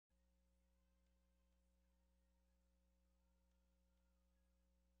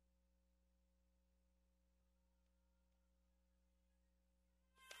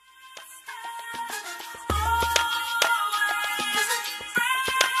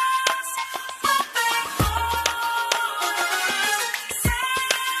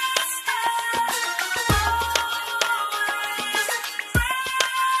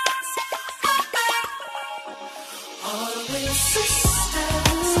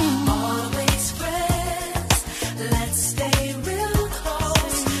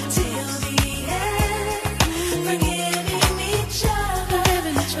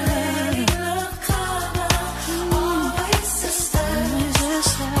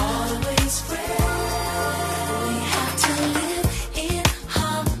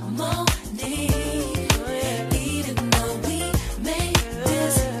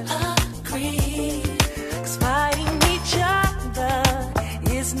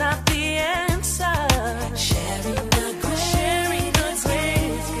not the answer. Sharing the grace. Sharing the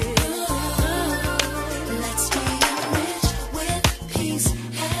grace. Let's be enriched with peace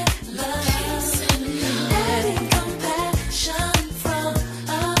and love. Having compassion from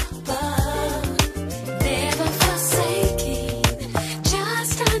above. Never forsaking,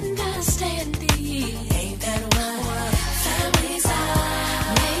 just understanding. Ain't that what families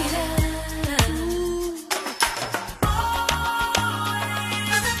are made of?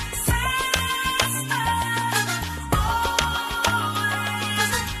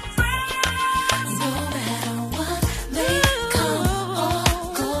 No matter what may come or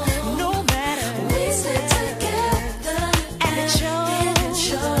go, no matter we stick together and it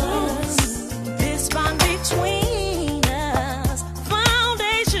shows. This bond between us,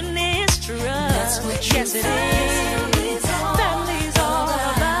 foundation is trust. That's what yes, it is. Family's all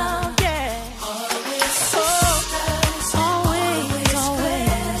about, yeah. Always sisters, always,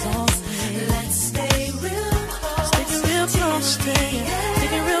 always. Let's stay real close. Sticking real close,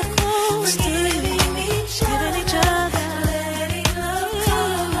 sticking real close, giving each other, letting love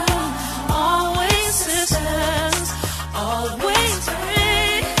come. Always sisters, always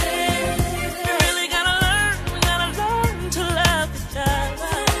friends. You really gotta learn to love each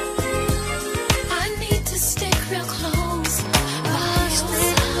other. I need to stick real close.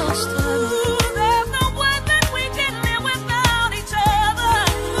 Stick close to me. There's no way that we can live without each other.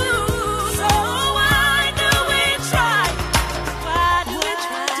 So why do we try? Why do we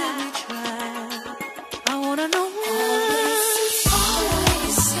try? I wanna know why.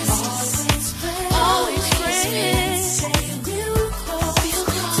 Always sisters, always friends.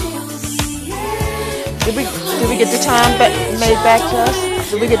 Did we get the time made back to us?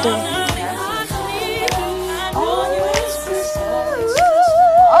 Did we get the?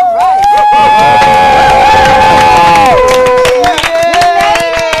 All right.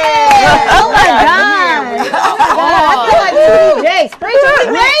 Oh my God! I feel like DJ. Preacher, we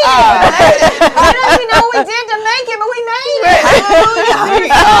made it. I don't even know what we did to make it, but we made it.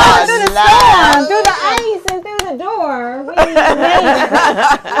 Hallelujah. Through the storm, through the ice, and through the door, we made it.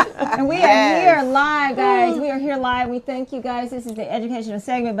 And we are here live, guys. We are here live. We thank you, guys. This is the educational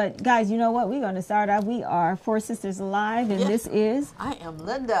segment, but guys, you know what? We're going to start out. We are Four Sisters Live, and this is, I am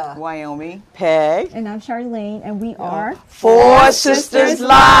Linda. Wyoming. Peg. and I'm Charlene, and we are Four Sisters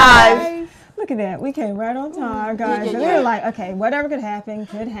Live. Look at that. We came right on time, guys. Yeah. And we were like, okay, whatever could happen,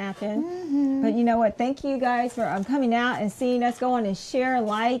 could happen. But you know what? Thank you guys for coming out and seeing us. Go on and share,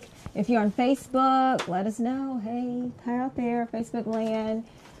 like. If you're on Facebook, let us know. Hey, hi out there, Facebook land.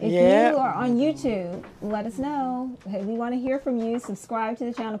 If Yeah. you are on YouTube, let us know. Hey, we want to hear from you. Subscribe to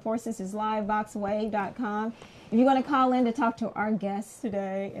the channel, Four Sisters Live, boxwave.com. If you want to call in to talk to our guest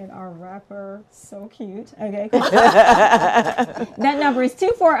today and our rapper, so cute. Okay. That number is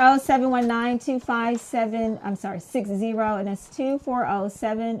 240-719-257, I'm sorry, 60, and that's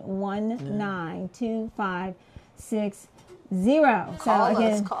 240-719-2560. Call us,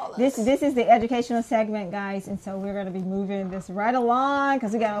 again, call us. this is the educational segment, guys, and so we're going to be moving this right along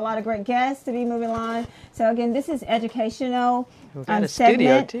because we got a lot of great guests to be moving along. So again, this is educational We got a studio,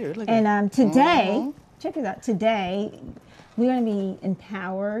 segment, too. Look at and today, check this out. Today, we're going to be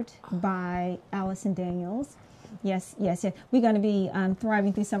empowered by Allison Daniels. Yes. We're going to be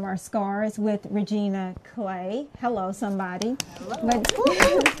thriving through some of our scars with Regina Clay. Hello, somebody. But, yay,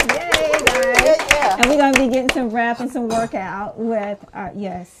 guys. Yeah. And we're going to be getting some rap and some workout with,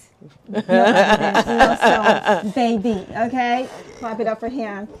 yes. So, baby, okay? Clap it up for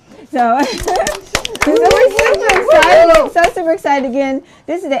him. So, we're super excited again.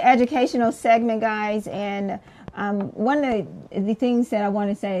 This is the educational segment, guys, and one of the things that I want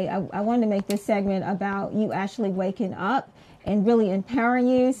to say, I wanted to make this segment about you actually waking up and really empowering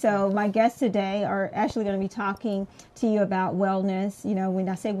you. So my guests today are actually going to be talking to you about wellness. You know, when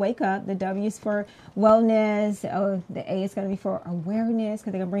I say wake up, the W is for wellness. The A is going to be for awareness,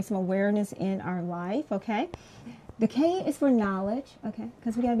 because they're going to bring some awareness in our life, okay? The K is for knowledge, okay?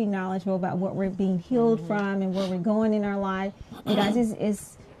 Because we got to be knowledgeable about what we're being healed from and where we're going in our life. And guys,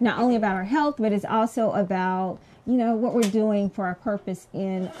 it's not only about our health, but it's also about, you know, what we're doing for our purpose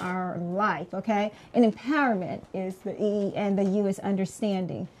in our life, okay? And empowerment is the E, and the U is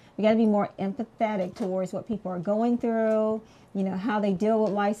understanding. We got to be more empathetic towards what people are going through, you know, how they deal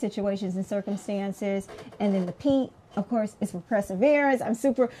with life situations and circumstances. And then the P, of course, is for perseverance. I'm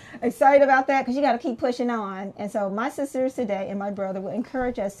super excited about that because you got to keep pushing on. And so my sisters today and my brother will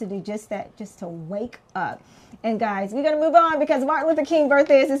encourage us to do just that, just to wake up. And guys, we're going to move on because Martin Luther King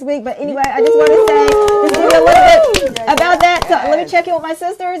birthday is this week. But anyway, I just want to say, you a little bit about that? So let me check in with my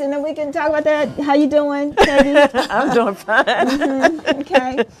sisters, and then we can talk about that. How you doing, Katie? I'm doing fine.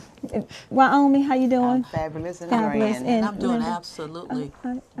 Okay. Wyoming, how you doing? Fabulous and Fabulous. grand. And I'm doing Linda? absolutely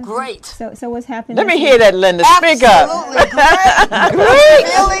great. So what's happening? Let me this hear that, Linda. Speak up. Absolutely great.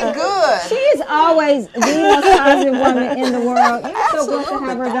 Feeling good. She is always the most positive woman in the world. You're so blessed to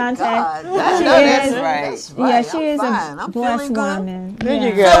have her, Thank Dante. God. She No, that's is. right. That's right. Yeah, she I'm is fine. a I'm blessed feeling good. woman. There you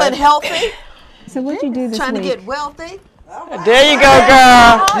Yeah. go. Feeling healthy. So what you do this Trying week? to get wealthy. There you go,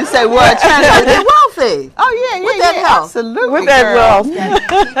 girl. You say what? Trying Trying to to get wealthy. Oh yeah, yeah, With that yeah, health. absolutely. With that girl.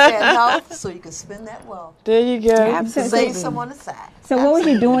 wealth. Keep that health so you can spend that wealth. There you go. Absolutely. Save some on the side. So what was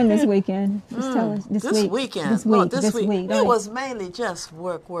you doing this weekend? Just tell us. This week. Weekend. This Well, week. this week. Don't It was mainly just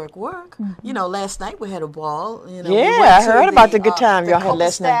work. You know, last night we had a ball. You know, we Yeah, went I to heard about the good time y'all had Coca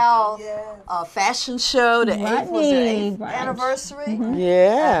last night. Style, fashion show. The 8th was the 8th Right. anniversary. It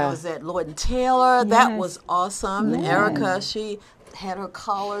Yeah. was at Lord and Taylor. That Yes. was awesome. Erica, she had her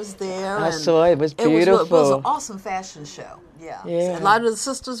collars there. I and saw it. It was It was beautiful. an awesome fashion show. Yeah. Yeah. A lot of the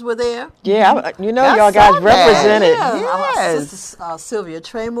sisters were there. Yeah, you know, I y'all saw guys that. represented. Yeah. Our Yes. sister Sylvia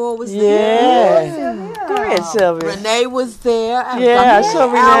Tremor was there. Yeah. Go ahead, Sylvia. Renee was there. Yeah, I saw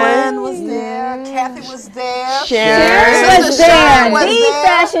Renee. Alan was there. Kathy was there. Sharon. Sharon was Sister there. Sharon was The there.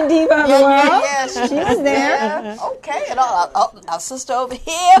 fashion diva of the world. Yeah. She was there. Okay, and our sister over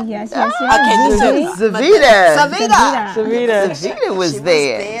here. Yes, yes, I can't yes. just say Zavita. Savita. Savita. Zavita was She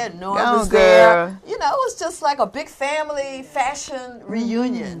there. was there. Nora Go, was girl. there. You know, it was just like a big family fashion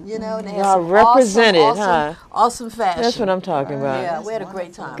reunion. You know, and they had Y'all some represented, awesome, huh? awesome fashion. That's what I'm talking about. Yeah, we had a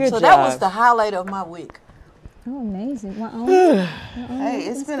great time. Good so that was job. the highlight of my week. Oh, amazing. Wyoming. Hey,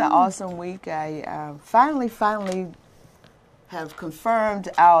 it's been an awesome week. I finally have confirmed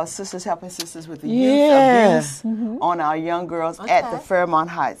our Sisters Helping Sisters with the Yeah. Youth Abuse on our young girls at the Okay. Fairmont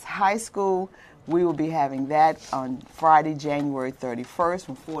Heights High School. We will be having that on Friday, January 31st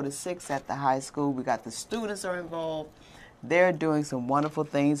from 4 to 6 at the high school. We got the students are involved. They're doing some wonderful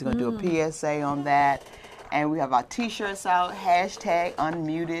things. We're going to do a PSA on that. And we have our T-shirts out, hashtag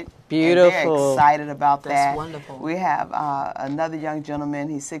unmuted. Beautiful. And they're excited about That's that. wonderful. We have another young gentleman,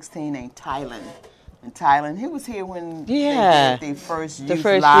 he's 16, named Tylen. And Tylen, he was here when Yeah. they did the first The Youth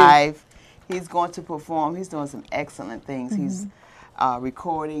first Live. He's going to perform. He's doing some excellent things. He's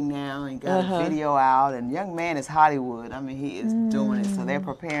recording now and got a video out. And young man is Hollywood. I mean, he is doing it. So they're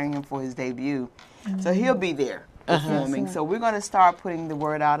preparing him for his debut. So he'll be there performing. So we're going to start putting the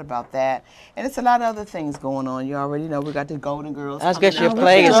word out about that. And it's a lot of other things going on. You already know we got the Golden Girls. I was going to coming your up.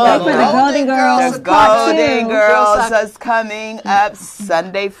 play is Wait for coming the up. Golden Girls. The Part Golden two. Girls is coming up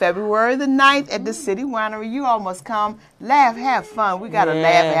Sunday, February the 9th at the City Winery. You all must come, laugh, have fun. We got to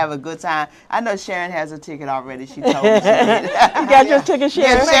laugh and have a good time. I know Sharon has a ticket already. She told me she did. You got your ticket,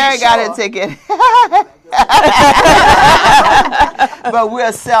 Sharon? Yeah, Sharon got her ticket. But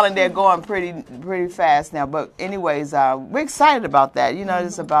we're selling. They're going pretty fast now. But anyways, we're excited about that. You know,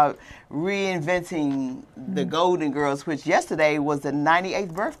 it's about reinventing the Golden Girls, which yesterday was the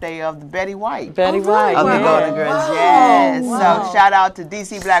 98th birthday of the Betty White. Betty White. Of the yeah. Golden Girls, yes. So shout out to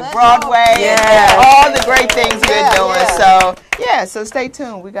DC Black That's Broadway Yeah. and all the great things we're doing. yeah. So stay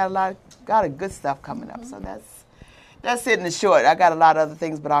tuned. We got a lot of good stuff coming up. So that's it in the short. I got a lot of other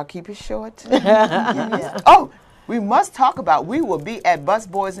things, but I'll keep it short. Oh, we must talk about. We will be at Bus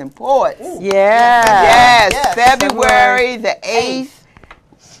Boys and Poets. Yeah. Yes, February the 8th.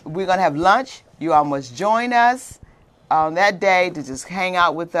 We're going to have lunch. You all must join us on that day to just hang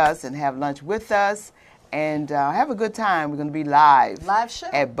out with us and have lunch with us and have a good time. We're going to be live. Live show.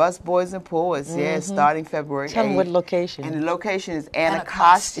 At Bus Boys and Poets, starting February 8th. Tell them what location. And the location is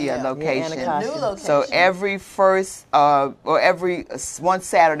Anacostia Anacostia. location. Yeah, Anacostia. New location. So every first or every one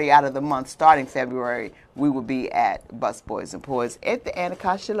Saturday out of the month, starting February, we will be at Bus Boys and Poets at the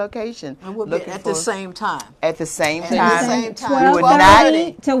Anacostia location. And we'll be looking at for- the same time. At the same At the time. same time. We will not.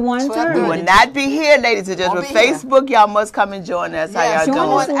 12:30 to 1:30. We will not be here, ladies and gentlemen. Won't be here. Facebook, y'all must come and join us. How y'all join doing?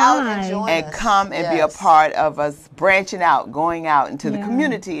 us Come on out live. and join And us. come and be a Yes. part of us branching out, going out into the Yeah.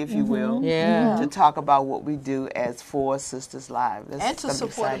 community, if you will, Yeah. to talk about what we do as Four Sisters Live. That's And to gonna be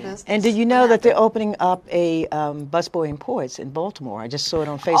support a exciting. business. And did you know that they're opening up a busboy and poets in Baltimore? I just saw it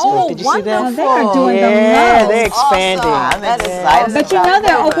on Facebook. Oh, did you see that? Oh, they are doing the Yeah, most. they're expanding. I'm That is excited But you about know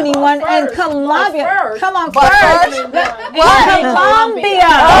they're that. opening one in Columbia. Come on, But first. first- In Columbia.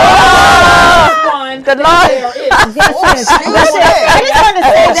 The Lord. Yes, I just wanted to say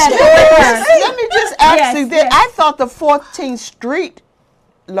that. Let me just ask Yes, you yes. this. I thought the 14th Street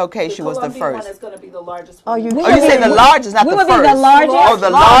location was the Columbia one first. is going to be the largest Oh, one. you. Oh, you say the largest, not We the will be first. the largest. Oh, the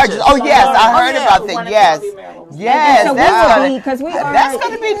largest. Oh, yes, I heard yeah. about The that. one in Yes. Columbia, Maryland. Yes, so we that's will gonna be, because we are. that's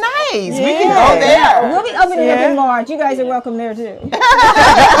gonna be nice. We can Yeah. go there. We'll be opening up Yeah. in March. You guys are welcome there too. We're gonna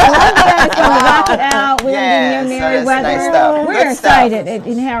rock it out. We're Yes, gonna be so near that's nice Merriweather. stuff. We're Good stuff. excited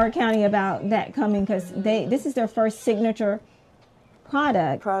in Howard County about that coming, because this is their first signature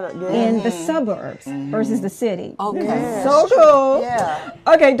product yeah. in the suburbs versus the city. Okay. So cool. Yeah.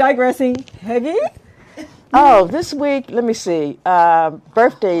 Okay, digressing. Peggy? Oh, this week, let me see.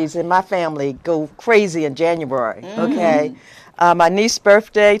 Birthdays in my family go crazy in January. Okay. My niece's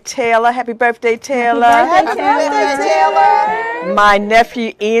birthday, Taylor. Happy birthday, Taylor. Happy birthday, Taylor. My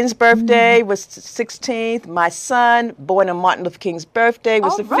nephew Ian's birthday was the 16th. My son, born on Martin Luther King's birthday,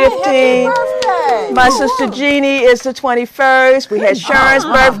 was the 15th. Birthday. My sister Jeannie is the 21st. We had Sharon's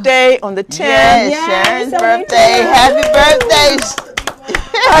birthday on the 10th. Yes, Yes, Sharon's so birthday. we Happy birthday.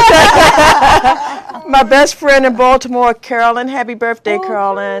 My best friend in Baltimore, Carolyn. Happy birthday,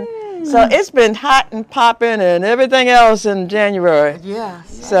 Carolyn. So it's been hot and popping and everything else in January. Yeah.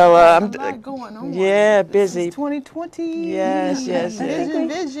 So A lot going on. yeah, This busy. is 2020. Yes, yes, yes.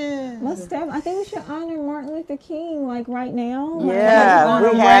 Vision. Most definitely. I think we should honor Martin Luther King like right now. Like, Yeah, on we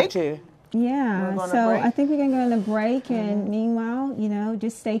a have break? to. Yeah, We're gonna so break? I think we're going to go on a break, and meanwhile,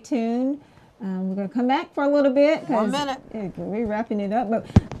 just stay tuned. We're going to come back for a little bit. 'cause, 1 minute. We're wrapping it up, but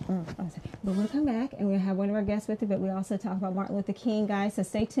we'll come back, and we'll have one of our guests with it, but we also talk about Martin Luther King, guys. So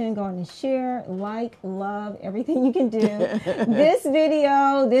stay tuned. Go on and share, like, love, everything you can do. This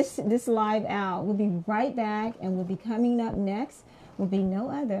video, this live out. We'll be right back, and we'll be coming up next will be no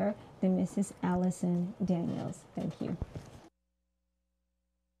other than Mrs. Allison Daniels. Thank you.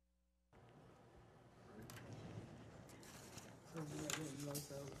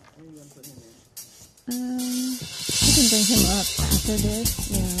 We can bring him up after this,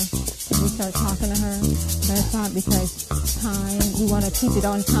 we start talking to her. That's not because time, we want to keep it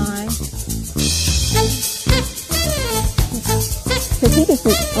on time. Because he can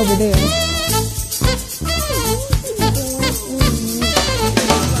sit over there.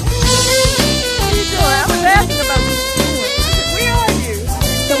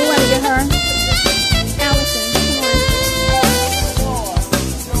 So we want to get her. Allison, come on.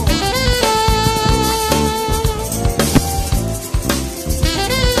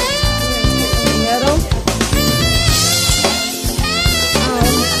 Middle.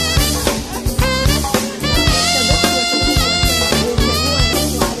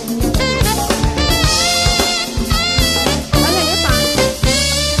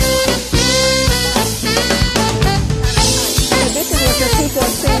 This is what your people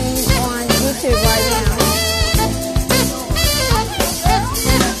are seeing on YouTube right now.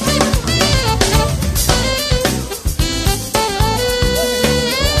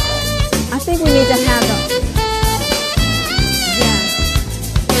 I think we need to have them. Yeah.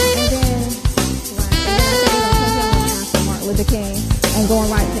 And then, I think we're going to put him on after Martin Luther King and going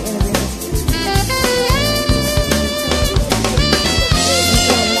right to interview.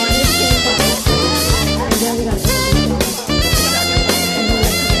 And then we're going to interview him.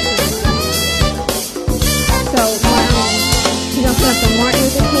 So, you're going to put up the Martin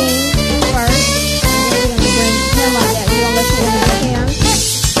Luther King first, and then we're going to bring him on that. You're going to let you interview him,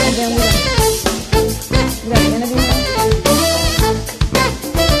 and then we're going to interview him.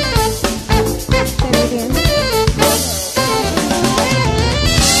 Say it again.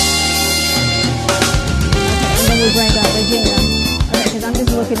 And then we bring up Regina. Okay, because I'm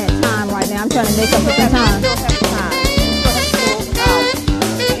just looking at time right now. I'm trying to make up for some time.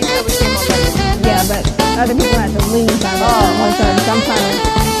 Yeah, but other people have to leave by 1:30, so I'm trying to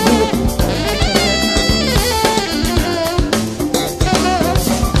do it.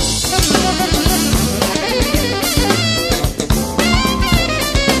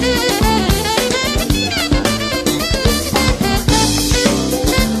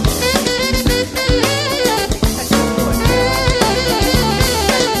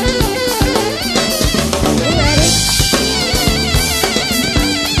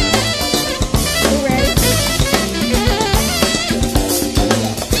 You ready?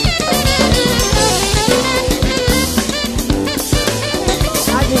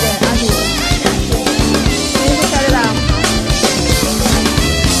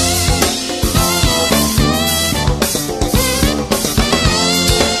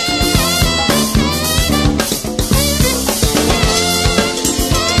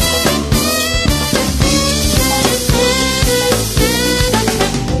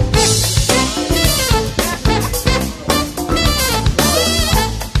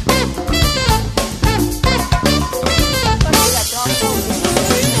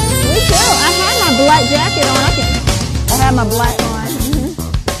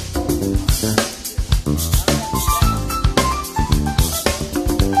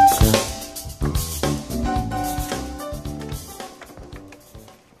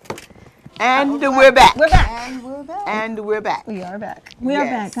 And we're back. We're back. And we're back. And we're back. We are back. We are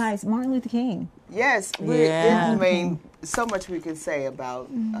back, Yes. guys. Martin Luther King. Yes, Yeah. I mean, so much we can say about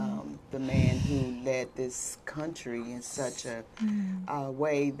the man who led this country in such a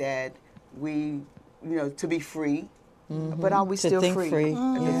way that we, to be free. But are we To still think free? free.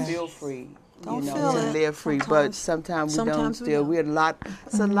 To feel free. Don't to feel it. live free, but sometimes we don't. Sometimes we Still, don't. we had a lot.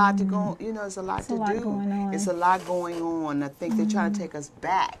 It's a lot to go. It's a lot to lot do. going on. It's a lot going on. I think they're trying to take us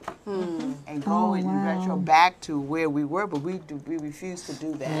back and go Oh, and wow. retro back to where we were, but we refuse to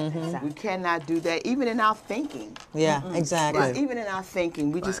do that. We cannot do that, even in our thinking. Yeah, exactly. Right. Even in our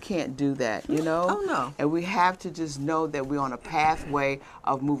thinking, we just can't do that, Oh, no. And we have to just know that we're on a pathway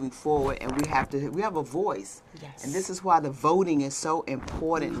of moving forward, and we have a voice. Yes. And this is why the voting is so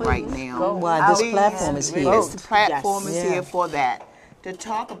important right now. Why this Please, platform is here. This platform is Yeah. here for that. To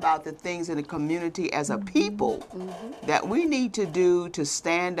talk about the things in the community as a people that we need to do to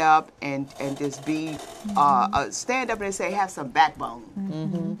stand up and just be stand up and say have some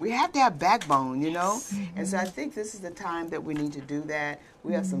backbone. We have to have backbone, And so I think this is the time that we need to do that.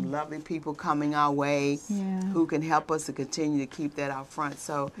 We have some lovely people coming our way who can help us to continue to keep that out front.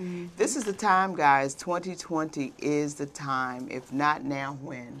 So this is the time, guys. 2020 is the time. If not now,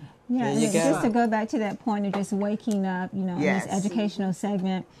 when? Yeah, There and you it's go. just to go back to that point of just waking up, in Yes. this educational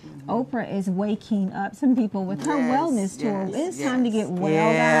segment, Oprah is waking up some people with her Yes, wellness tool. yes, It's time to yes. get well,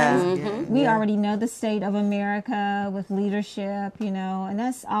 Yeah. guys. We already know the state of America with leadership, and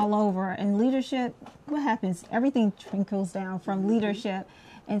that's all over. And leadership, what happens? Everything trickles down from leadership.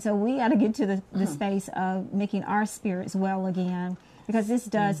 And so we got to get to the space of making our spirits well again, because this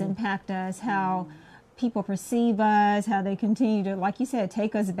does impact us, how people perceive us, how they continue to, like you said,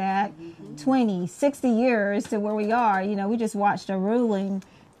 take us back 20, 60 years to where we are. We just watched a ruling,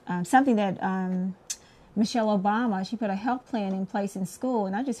 something that Michelle Obama, she put a health plan in place in school.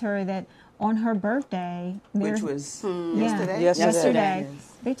 And I just heard that on her birthday, Which was yesterday, Yesterday.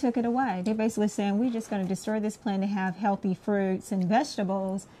 they took it away. They're basically saying, we're just going to destroy this plan to have healthy fruits and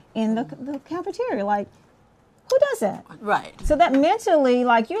vegetables in the cafeteria. Like, who does that? Right. So that mentally, you're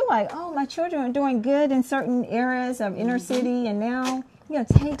like, oh, my children are doing good in certain areas of inner city, and now,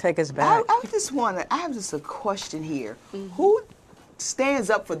 Take us back. I have just a question here. Who stands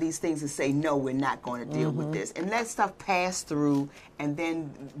up for these things and say, no, we're not going to deal with this, and let stuff pass through, and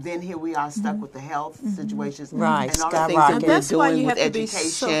then here we are stuck with the health situations Right, and all the things skyrocketing. that we're That's why doing you with have to be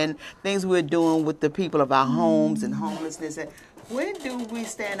education, things we're doing with the people of our homes and homelessness. And when do we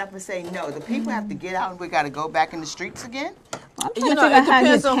stand up and say, no, the people have to get out and we got to go back in the streets again? I'm trying It to figure out how to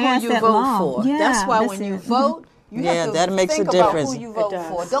depends get on who past you that vote law. for. Yeah, That's why that's when you it. vote, you Yeah, have to that makes a think about difference. who you vote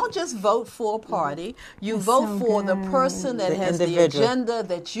for. Don't just vote for a party. You vote so for the good. person that The has the individual. agenda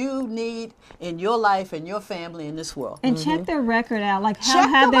that you need in your life and your family in this world. And check their record out. Like, how Check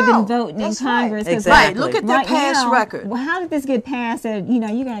have they them been out. voting That's in right. Congress? 'Cause Exactly. Right, look at their right past now, record. Well, how did this get passed that, you're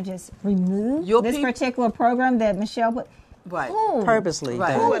going to just remove Your this peop- particular program that Michelle put? Right. Who? Purposely.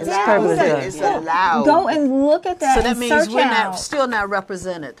 Right. done. Who It's allowed purposely that? done. It's allowed. Go and look at that So that and means search we're out. still not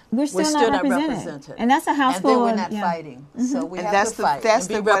represented. We're still not represented. And that's a house and full then we're of- not yeah. fighting. So we And have that's to fight that's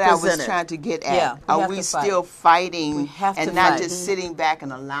and be what I was represented. trying to get at. Yeah, we Are have we to fight. still fighting We have and to not fight. just sitting back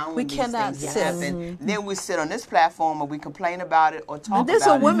and allowing We these cannot things to sit. happen? Then we sit on this platform and we complain about it or talk And there's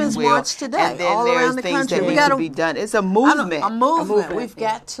about a it, if women's you will. march today, And then all there's around the things country. that We need gotta- to be done. It's a A movement. movement. We've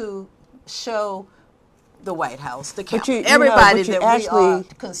got to show the White House, the But you know, everybody but you that actually- we are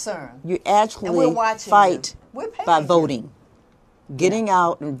concerned. You And we're actually watching fight them. We're paying by them. voting, getting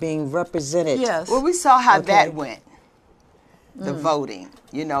out and being represented. Yes. Well, we saw how Okay. that went. The voting,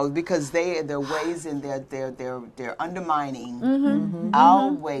 because their ways and they're undermining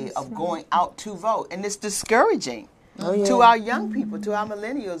our way of going out to vote, and it's discouraging to our young people, to our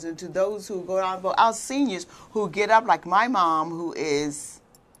millennials, and to those who go out and vote. Our seniors who get up, like my mom, who is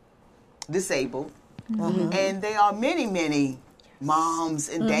disabled, and there are many moms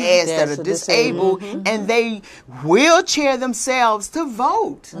and dads that Dads are are disabled, and they wheelchair themselves to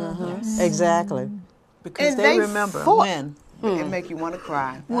vote. Exactly. Because And they they remember fought. when. It make you want to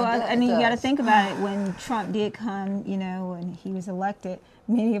cry. Well, bet I it mean, you got to does. think about it. When Trump did come, and he was elected,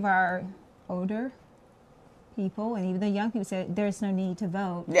 many of our older people and even the young people said there's no need to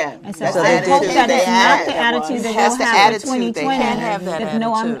vote. Yeah, And so that's the I hope attitude that they is had. not the attitude that That's we'll the have for attitude they 2020. had. Can't have that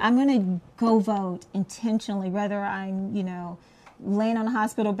No, attitude. I'm going to go vote intentionally, whether I'm, laying on a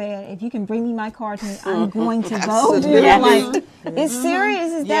hospital bed. If you can bring me my card to me, I'm going to vote. Absolutely. It's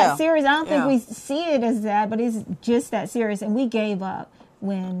serious. It's Yeah. that serious. I don't think Yeah. we see it as that, but it's just that serious. And we gave up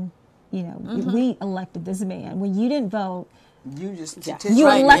when, we elected this man. When you didn't vote, You just You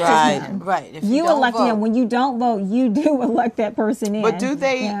Right, elected right, him. right. If You don't elected vote, him. When you don't vote, you do elect that person in. But do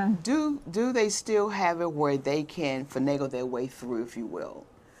they Yeah. do they still have it where they can finagle their way through, if you will,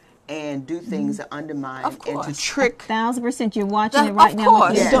 and do things to undermine Of and to course. trick? 1,000%. You're watching Of it right now.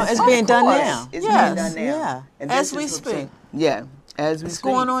 course. With It's, your- it's being done course. now. It's Yes. being done now. Yeah. And As this we is what's speak. saying- Yeah, as we it's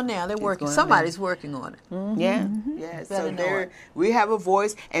speak. going on now. They're It's working. going on Somebody's working on it. Yeah, yeah. So Better know there, it. we have a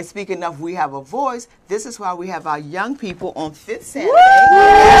voice. And speaking of, we have a voice. This is why we have our young people on Fifth Saturday.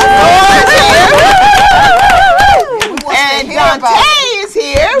 And hear about Dante is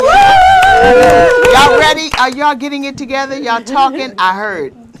here. Y'all ready? Are y'all getting it together? Y'all talking? I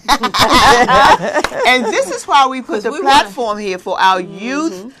heard. And this is why we put the we platform here for our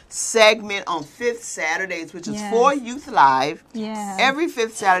youth segment on Fifth Saturdays, which is Yes. for Youth Live. Yeah. Every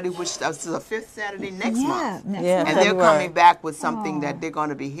fifth Saturday, which is the fifth Saturday next Yeah. month. Next Yeah. month. And they're February. coming back with something that they're going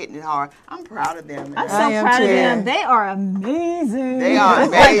to be hitting it hard. I'm proud of them. I'm man. so I am proud of too. them. They are amazing. They are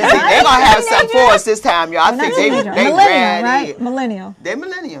amazing. They're going to have something for us this time, y'all. I think they Millennial, ready. right? Millennial. They're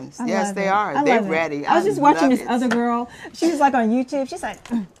millenniums. I Yes, love they it. are. I They're love it. ready. I was just watching love this it. other girl. She was like on YouTube. She's like,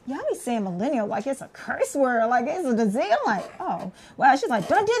 y'all be saying millennial like it's a curse word, like it's a disease. I'm like, oh, well. She's like,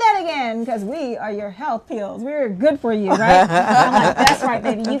 don't do that again because we are your health pills. We're good for you, right? I'm like, that's right,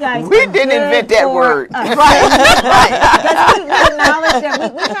 baby. You guys. We are didn't good invent that for word. us. Right. Because we acknowledge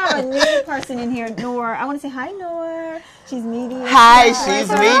that we have a new person in here, Nora. I want to say hi, Nora. She's media. Hi, she's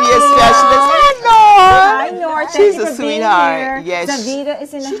media specialist. Hi, Hi, Nora. Thank She's you a for sweetheart. being here. Yes. Davida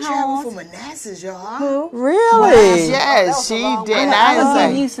is in She the traveled house. from Manassas, y'all. Who? Really? Yes, she did. And I will I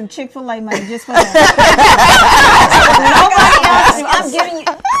give you was some Chick-fil-A money just for that. Nobody else. I'm giving you.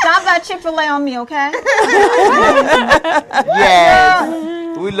 Stop by Chick-fil-A on me, okay? like,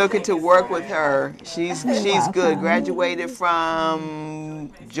 yes. We're looking to work with her. She's good. Graduated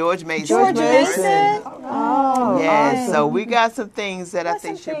from George Mason. George University. Mason. Oh, Yes, okay. so we got some things that I Got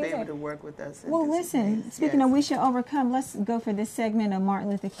think some she'll be things able that- to work with us. Well, listen. Speaking of We Should Overcome, let's go for this segment of Martin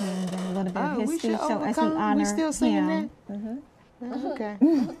Luther King and a little bit of we history. should So as we overcome. honor We still singing him. that? Okay.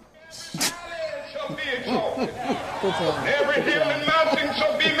 Shall be exalted. Every hill and mountain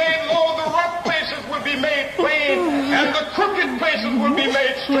shall be made low, the rough places will be made plain, and the crooked places will be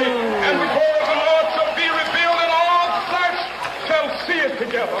made straight. And the glory of the Lord shall be revealed, and all flesh shall see it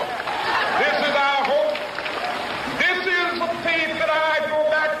together. This is our hope. This is the faith that I go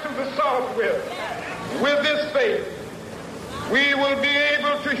back to the South with. With this faith, we will be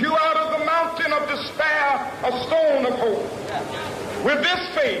able to hew out of the mountain of despair a stone of hope. With this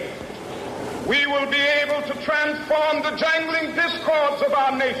faith, we will be able to transform the jangling discords of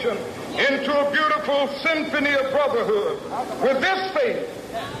our nation into a beautiful symphony of brotherhood. With this faith,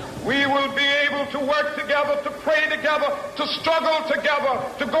 we will be able to work together, to pray together, to struggle together,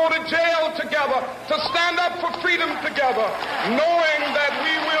 to go to jail together, to stand up for freedom together, knowing that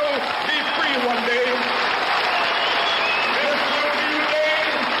we will be free one day.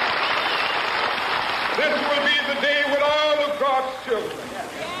 This will be the day when all of God's children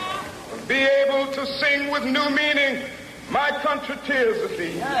be able to sing with new meaning, my country tears of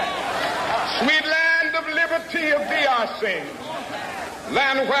thee. Sweet land of liberty, of thee I sing.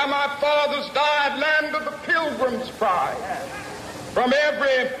 Land where my fathers died, land of the pilgrim's pride. From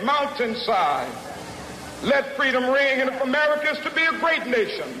every mountainside, let freedom ring. And if America is to be a great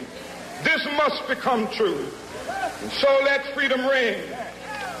nation, this must become true. And so let freedom ring.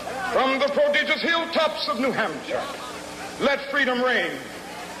 From the prodigious hilltops of New Hampshire, let freedom ring.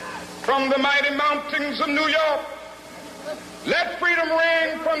 From the mighty mountains of New York, let freedom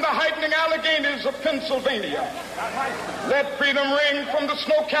ring. From the heightening Alleghenies of Pennsylvania, let freedom ring. From the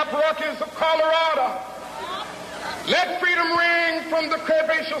snow-capped Rockies of Colorado, let freedom ring. From the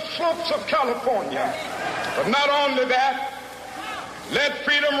curvaceous slopes of California. But not only that, let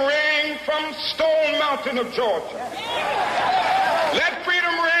freedom ring from Stone Mountain of Georgia. Let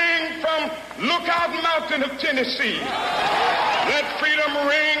freedom ring from Lookout Mountain of Tennessee. Let freedom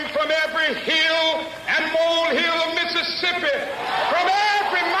ring from every hill and molehill of Mississippi, from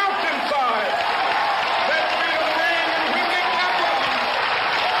every mountainside. Let freedom ring, and when they capital,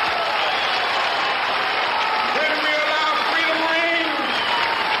 when we allow freedom ring,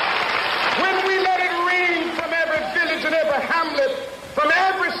 when we let it ring from every village and every hamlet, from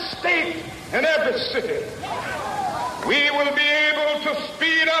every state and every city, we will be able to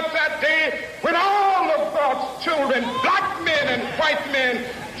speed up that day when all of God's children, black men and white men,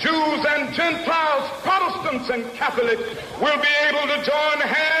 Jews and Gentiles, Protestants and Catholics, will be able to join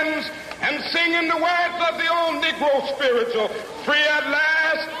hands and sing in the words of the old Negro spiritual, free at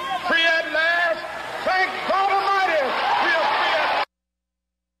last, free at last, thank God Almighty, we are free at last.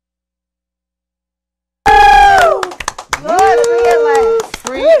 Lord,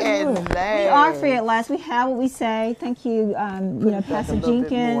 are free at last. We have what we say. Thank you, Pastor little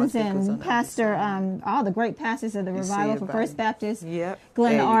bit more Jenkins stickers on and the Pastor, all the great pastors of the revival for everybody. First Baptist, Yep.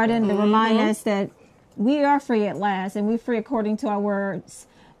 Glenn There you Arden, to remind us that we are free at last, and we're free according to our words.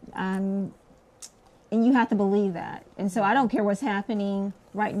 And you have to believe that. And so I don't care what's happening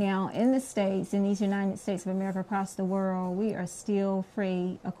right now in the States, in these United States of America, across the world. We are still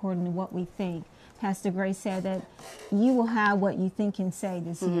free according to what we think. Pastor Grace said that you will have what you think and say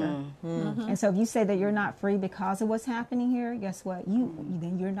this year. And so if you say that you're not free because of what's happening here, guess what?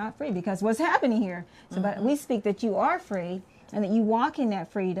 Then you're not free because what's happening here. So but we speak that you are free and that you walk in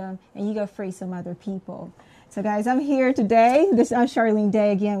that freedom and you go free some other people. So guys, I'm here today. I'm Charlene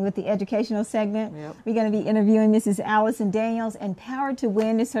Day again with the educational segment. Yep. We're going to be interviewing Mrs. Allison Daniels, Empowered to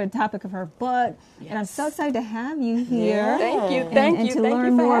Win is her topic of her book. And I'm so excited to have you here. Yeah. Thank you. And, Thank and you. to Thank learn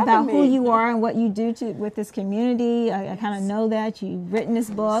you for more about having who me. you are and what you do with this community. I kind of know that you've written this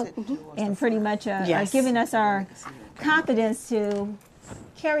book and pretty much are Yes. giving us our confidence to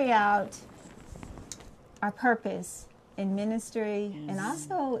carry out our purpose in ministry and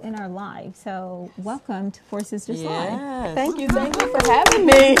also in our life. So welcome to Four Sisters Live. Yes. Thank you for having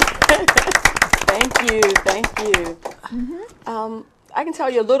me. Thank you. I can tell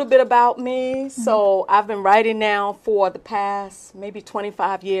you a little bit about me. So I've been writing now for the past maybe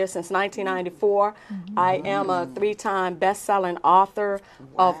 25 years, since 1994. I am a 3-time best-selling author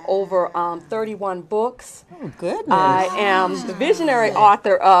of over 31 books. Oh, goodness. I am the visionary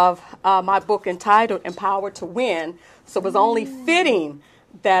author of my book entitled Empowered to Win. So it was only fitting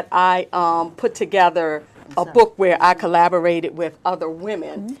that I put together a book where I collaborated with other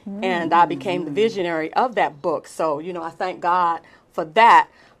women, and I became the visionary of that book. So, I thank God for that.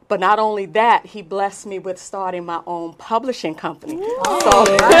 But not only that, he blessed me with starting my own publishing company. So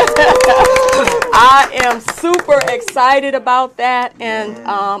I am super excited about that, and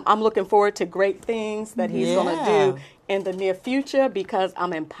I'm looking forward to great things that he's going to do in the near future because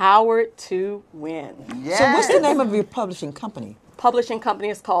I'm empowered to win. So what's the name of your publishing company? Publishing company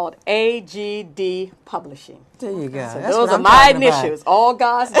is called AGD Publishing. There you go. So That's those what are I'm my talking about. initials. All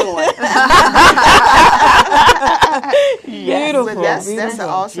God's doing. Beautiful. But that's beautiful. an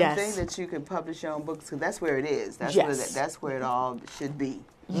awesome Yes. thing that you can publish your own books because that's where it is. That's Yes. where it all should be.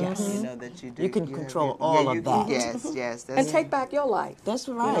 Yes. That you do. You can have control your- all of you that. Yes. And take back your life. That's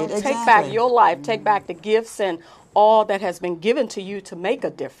You right. know, Exactly. Take back your life. Take back the gifts and all that has been given to you to make a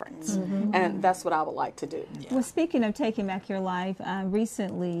difference. And that's what I would like to do. Well, speaking of taking back your life,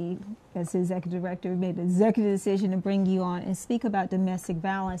 recently, as the executive director, we made the executive decision to bring you on and speak about domestic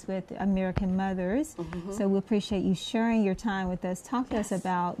violence with American mothers. So we appreciate you sharing your time with us. Talk to us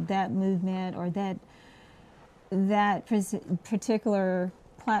about that movement or that particular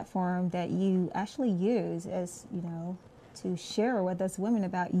platform that you actually use as, to share with us women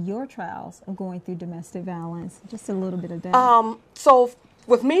about your trials of going through domestic violence. Just a little bit of that. So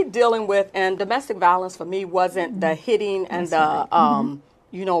with me dealing with, and domestic violence for me wasn't the hitting and the,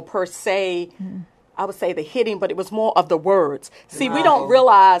 per se, I would say the hitting, but it was more of the words. See, we don't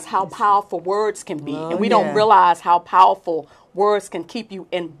realize how powerful words can be, and we don't realize how powerful words can keep you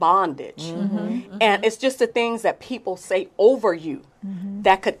in bondage. And it's just the things that people say over you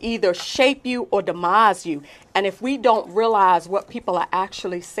that could either shape you or demise you. And if we don't realize what people are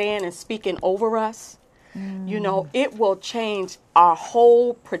actually saying and speaking over us, it will change our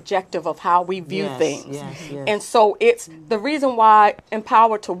whole projective of how we view things. Yes. And so it's the reason why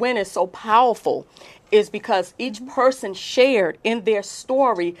Empowered to Win is so powerful is because each person shared in their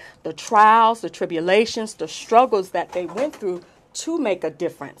story the trials, the tribulations, the struggles that they went through to make a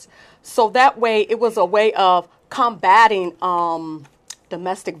difference. So that way it was a way of combating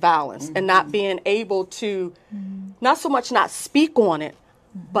domestic violence and not being able to not so much not speak on it,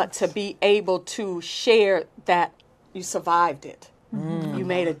 but to be able to share that you survived it. You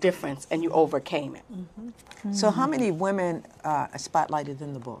made a difference and you overcame it. So how many women are spotlighted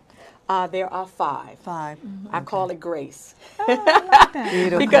in the book? There are 5. 5. I call it grace.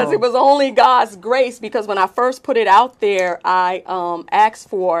 Beautiful. Because it was only God's grace. Because when I first put it out there, I asked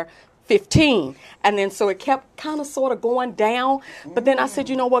for 15. And then so it kept kind of sort of going down. But then I said,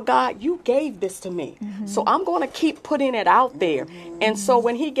 you know what, God, you gave this to me. So I'm going to keep putting it out there. And so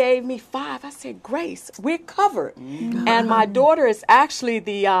when he gave me 5, I said, Grace, we're covered. And my daughter is actually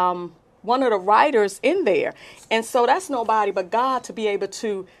the one of the writers in there. And so that's nobody but God to be able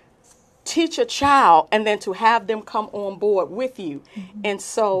to teach a child and then to have them come on board with you. And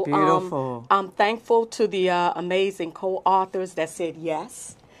so Beautiful. I'm thankful to the amazing co-authors that said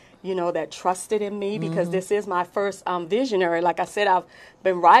yes, that trusted in me because this is my first visionary. Like I said, I've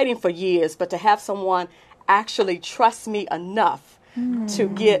been writing for years, but to have someone actually trust me enough to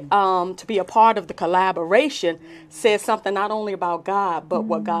get to be a part of the collaboration says something not only about God, but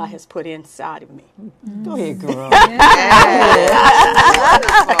what God has put inside of me. Go ahead, girl.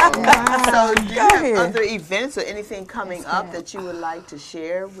 So do you have other events or anything coming up that you would like to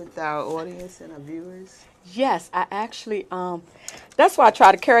share with our audience and our viewers? Yes, I actually, that's why I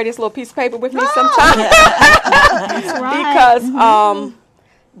try to carry this little piece of paper with me sometimes. Because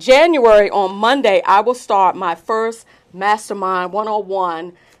January, on Monday, I will start my first Mastermind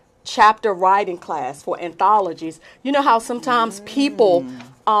 101 chapter writing class for anthologies. You know how sometimes people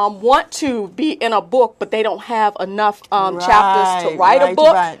want to be in a book, but they don't have enough chapters to write a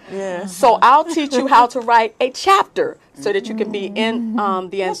book. Yeah. So I'll teach you how to write a chapter so that you can be in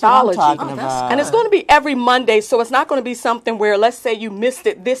the anthology. And it's going to be every Monday, so it's not going to be something where, let's say you missed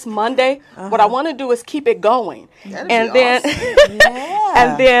it this Monday. What I want to do is keep it going. And then,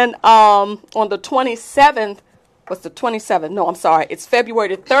 and then on the 27th, what's the 27th? No, I'm sorry. It's February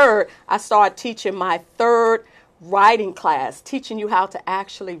the 3rd. I start teaching my third writing class, teaching you how to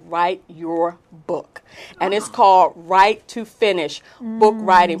actually write your book. And it's called Write to Finish Book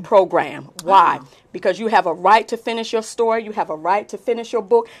Writing Program. Why? Because you have a right to finish your story, you have a right to finish your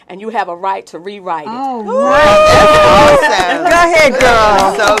book, and you have a right to rewrite it. Oh, right. Awesome. Go ahead,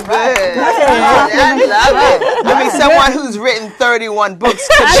 girl. So good. I love it. I mean, someone who's written 31 books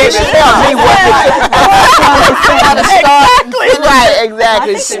could maybe tell me how to start. Right,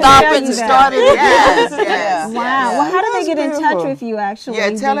 exactly. Stop it and start it again. Yes. Wow. Well, how do they get in touch with you, actually? Yeah,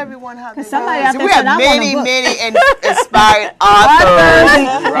 tell everyone how they somebody do out it. there We have said, "I want a many, book." many inspired authors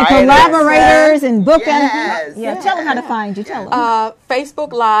and collaborators and book Yes. Yeah, tell them how to find you. Tell them.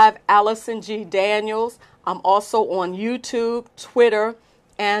 Facebook Live, Allison G. Daniels. I'm also on YouTube, Twitter,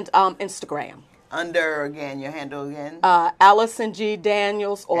 and Instagram. Under, again, your handle again? Allison G.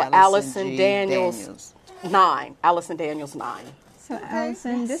 Daniels or Allison G. Daniels 9. Allison Daniels 9. So,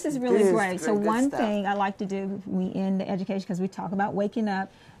 Allison, this is really great. So, good one stuff. thing I like to do, we end the education because we talk about waking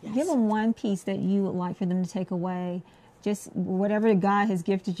up. Give them one piece that you would like for them to take away. Just whatever God has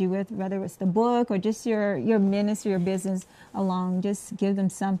gifted you with, whether it's the book or just your ministry or business alone, just give them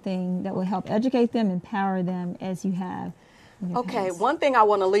something that will help educate them, empower them as you have. Okay, one thing I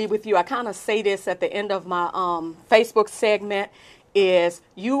want to leave with you, I kind of say this at the end of my Facebook segment, is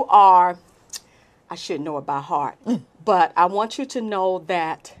you are, I should know it by heart, but I want you to know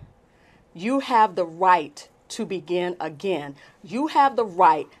that you have the right to begin again. You have the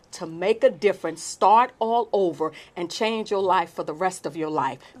right to make a difference, start all over, and change your life for the rest of your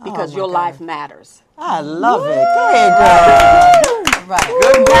life because your life matters. I love it. Go ahead, girl. Right.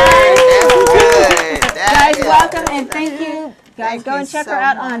 Good word. That's good. Guys, welcome and thank you. Guys, go and check her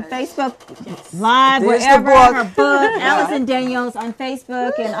out on Facebook Live, There's the wherever. book. Her book, Allison Daniels on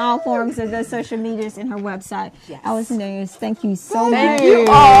Facebook and all forms of the social medias and her website. Yes. Allison Daniels, thank you so much. Thank you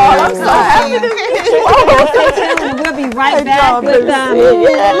all. I'm so happy to meet you all. Stay tuned and we'll be right back John, with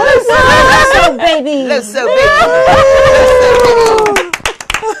So Baby. Let's so big.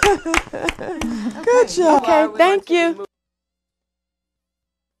 Good job. Okay, thank you.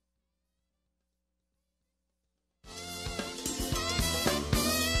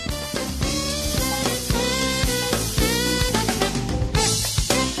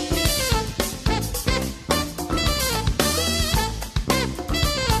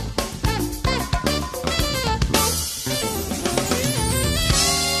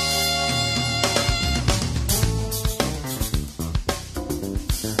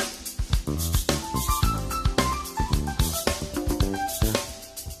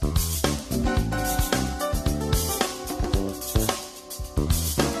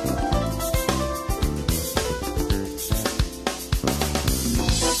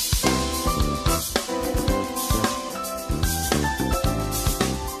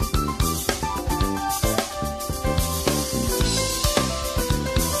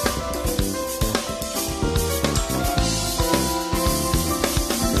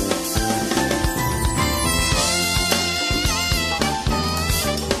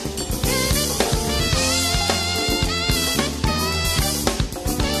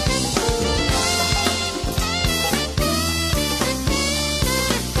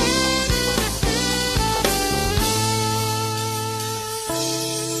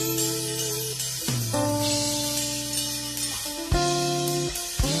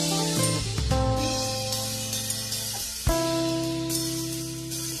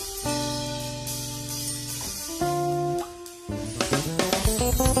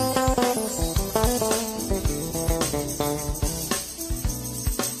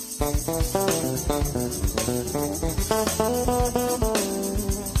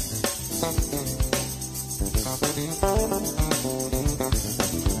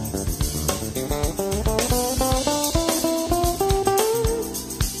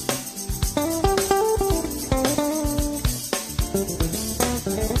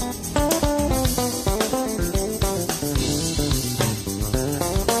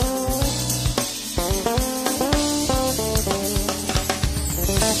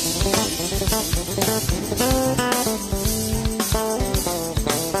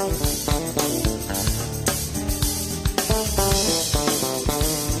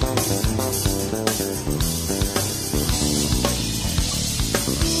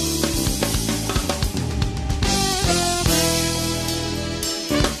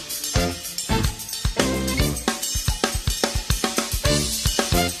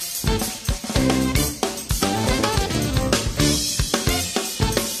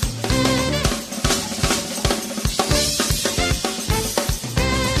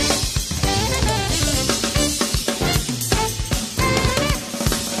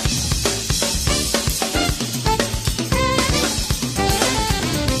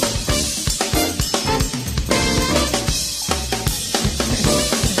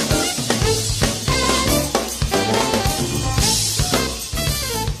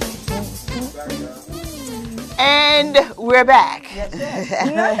 And we're back.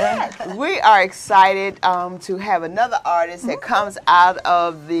 We are excited to have another artist that comes out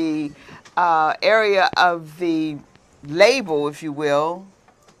of the area of the label, if you will,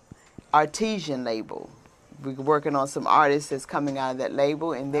 Artesian label. We're working on some artists that's coming out of that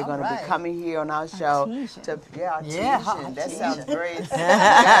label, and they're going to be coming here on our show. Artesian. Artesian. That sounds very,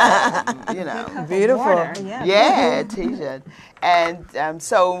 you know. Beautiful. Water, Yeah, Artesian. And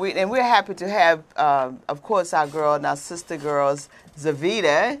we're happy to have, of course, our sister girls,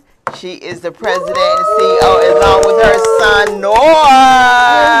 Zavita. She is the president and CEO, along with her son,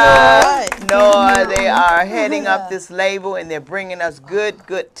 Noah. Noah, they are heading up this label, and they're bringing us good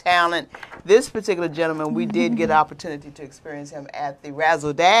talent. This particular gentleman, we did get an opportunity to experience him at the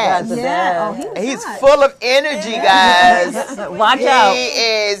Razzle Dazzle. He's full of energy, guys. Watch out. He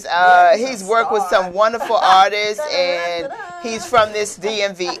is. He's worked with some wonderful artists, and he's from this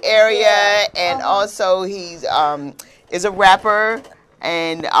DMV area, and also he's is a rapper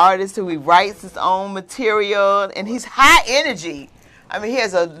and artist who he writes his own material, and he's high energy. I mean, he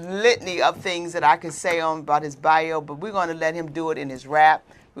has a litany of things that I could say about his bio, but we're going to let him do it in his rap.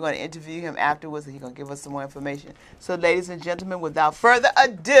 We're going to interview him afterwards, and he's going to give us some more information. So, ladies and gentlemen, without further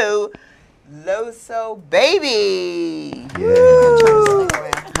ado, Loso Baby. Yeah.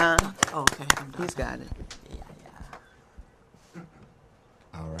 Huh? Okay. He's got it.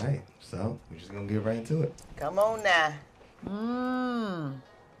 All right. So we're just gonna get right into it. Come on now. Hey.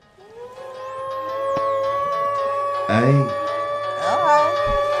 All right.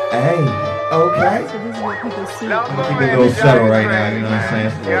 Hey. Okay. So this is what people see. I'm gonna keep it a little subtle right now. You know what I'm saying?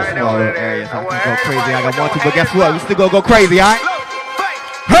 It's a little small little area, so I can go crazy. I got one, two, but guess what? We still gonna go crazy, all right?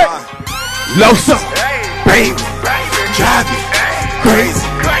 Hey. Loso, baby, drive me crazy.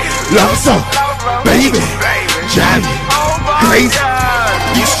 Loso, baby, drive me crazy.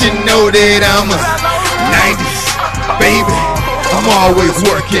 You should know that I'm a 90s baby. I'm always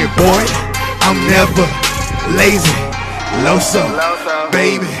working, boy. I'm never lazy. Loso,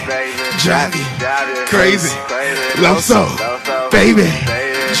 baby, drive you crazy. Loso, baby,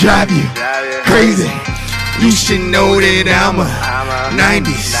 drive you crazy. You should know that I'm a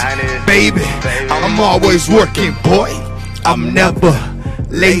 90s baby. I'm always working, boy. I'm never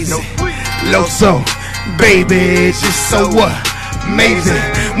lazy. Loso, baby, it's just so amazing.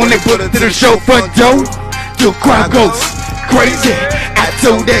 When they put it to the show front door, the crowd goes crazy. I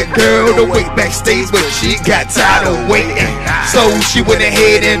told that girl to wait backstage, but she got tired of waiting, so she went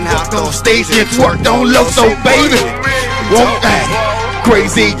ahead and walked on stage and twerked on Loso, baby. Won't act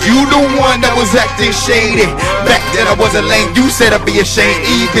crazy, you the one that was acting shady. Back then I wasn't lame, you said I'd be ashamed.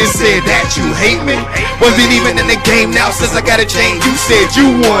 Even said that you hate me. Wasn't even in the game now since I got a chain. You said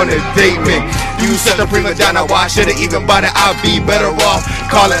you wanna date me. You such a prima donna, why should've even bought it? I'd be better off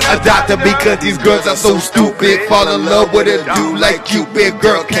calling a doctor, because these girls are so stupid. Fall in love with a dude like Cupid.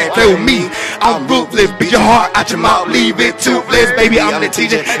 Girl can't play with me, I'm ruthless. Beat your heart out your mouth, leave it toothless. Baby, I'm the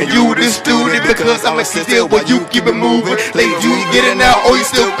teacher and you the student, because I'm a still when you keep it moving. Late you get it now, or you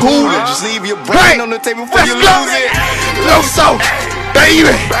still coolin'. Just leave your brain on the table before you lose it. Loso,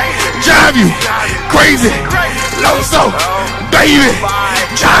 baby, drive you crazy. Loso, baby,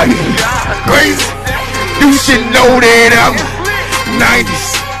 drive you crazy. You should know that I'm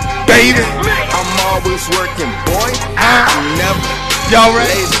 90s, baby. I'm always working, boy. I'm never. Y'all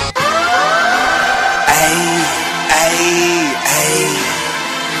ready? Ayy, ayy, ayy.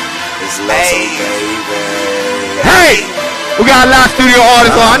 It's Loso, baby. Hey, we got a live studio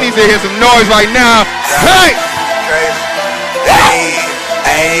artist on. I need to hear some noise right now. Hey, Ayy,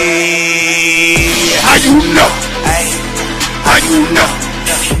 ayy. how you know? Ayy, How you know?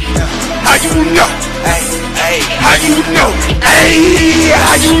 How you know? ayy, ayy. How you know? Hey,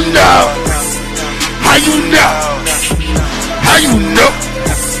 how you know? How you know? How you know?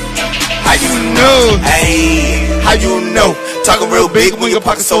 How you know? Ayy, how you know? Talking real big when your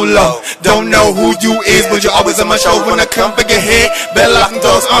pocket so low. Don't know who you is, but you're always on my show. When I come for your head, better lock them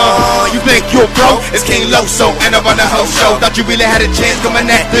doors. You think you're pro? It's King Loso, and I'm on the whole show. Thought you really had a chance coming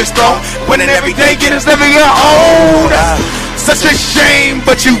at this throne. Winning every day, getting stuff in your own. Such a shame,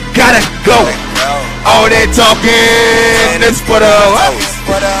 but you gotta go. All that talking is for the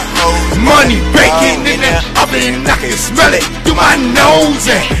money baking in the oven. I can smell it through my nose.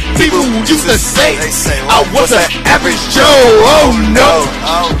 And people used to say I was an average Joe. Oh no,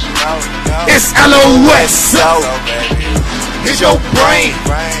 it's LOS. Here's your brain,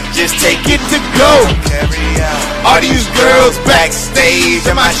 just take it to go. All these girls backstage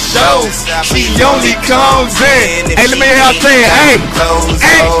at my shows, she only comes in. Hey, let me hear y'all say it. Hey,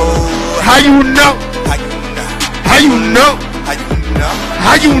 hey, how you know? How you know?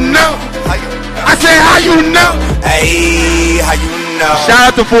 How you know? I said, say, how you know? Hey, how you know?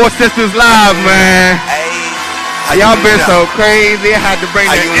 Shout out to Four Sisters Live, man. Hey, how Y'all you been know? so crazy. I had to bring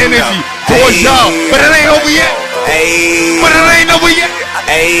How that you energy know? towards Hey. y'all. But it ain't over yet. Hey, But it ain't over yet.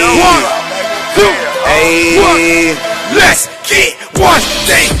 hey, 1, 2, hey, let's get one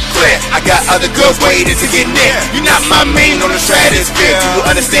thing clear. I got other girls waiting to get near. You're not my main on the stratosphere. Do you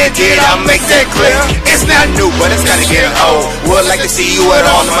understand, kid? I'll make that clear. It's not new, but it's gotta get old. Would like to see you at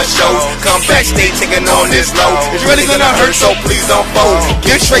all of my shows. Come backstage taking on this low. It's really gonna hurt, so please don't fold.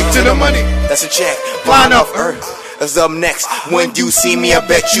 Get straight to the money. That's a check. Flying off Earth is up next. When you see me, I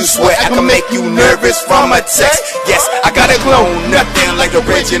bet you sweat I can make you nervous from a text. Yes, I got a glow, nothing like the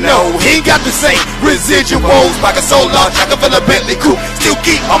original. He ain't got the same residuals. Pocket so large, I can fill a Bentley coupe. Still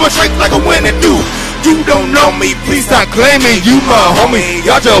keep on my strength like a winning dude. You don't know me, please stop claiming you my homie.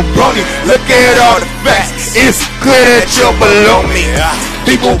 Y'all just brony, look at all the facts. It's clear that you're below me.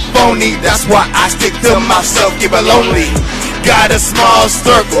 People phony, that's why I stick to myself, keep it lonely. Got a small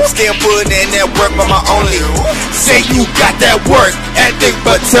circle, still putting in that work for my only. Say you got that work ethic,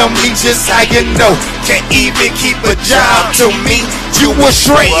 but tell me just how you know. Can't even keep a job to me, you a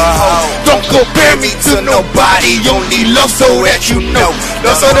straight hoe. Don't compare me to nobody, only love so that you know.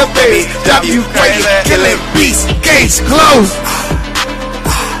 Love so the baby, drive you crazy, killing beats, case closed.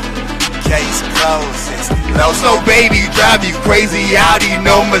 Case closed. Love so baby, drive you crazy, Audi,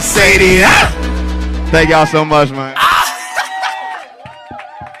 no Mercedes. Thank y'all so much, man.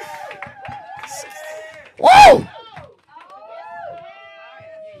 Woo!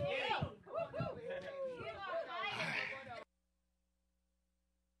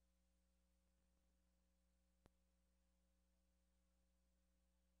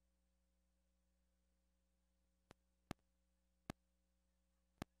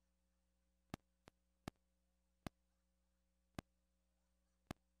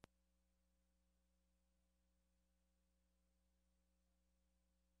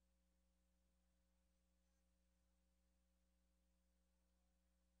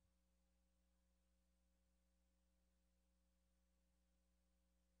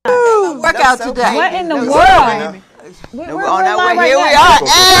 Workout today. What in the That was world? so baby. We're We're on our live way. right Here we now. are.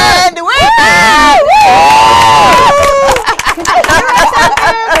 And we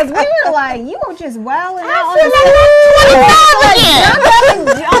Because we were like, you were just wilding out on the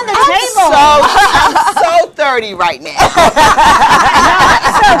on the table. I'm so 30 right now.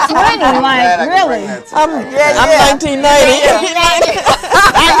 So 20, like really. I'm 1990.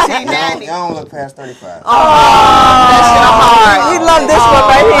 1990. Y'all don't look past 35. You love this one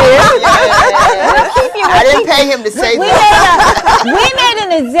right here. I didn't pay him to say We that. made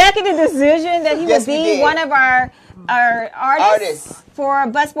an executive decision that he Yes, would we be did. one of our artists Artists. for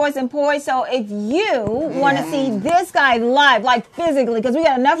Busboys and Poise. So if you want to see this guy live, like physically, because we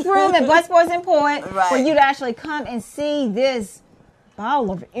got enough room at Busboys and Poise for Right. you to actually come and see this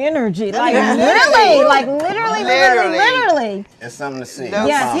ball of energy. Like Literally. literally. It's something to see. No.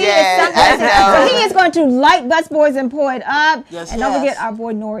 Yes, he Yeah, is something. I know. So he is going to light Busboys and Poise up. Yes, and don't yes. forget our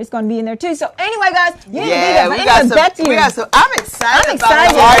boy Nora is going to be in there too. So anyway, guys, you need to be Yeah, there. we I got need to bet some. you. We got some. I'm excited I'm about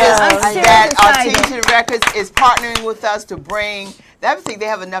excited. the artists I'm seriously that excited. Artesian Records is partnering with us to bring. I think they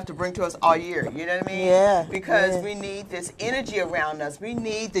have enough to bring to us all year. You know what I mean? Yeah, Because yeah. we need this energy around us. We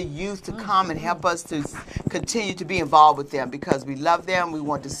need the youth to come and help us to continue to be involved with them because we love them. We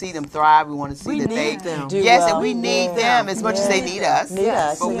want to see them thrive. We want to see We that need they them. Do Yes, well. and we need Yeah. them as much as they need us. Need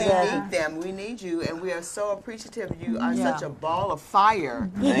us, But we exactly. need them. We need you, and we are so appreciative. You are Yeah. such a ball of fire.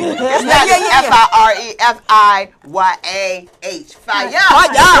 Thank you. It's not FIREFIYAH. Fire. I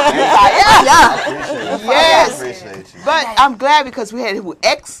Yes. appreciate you. But I'm glad because we had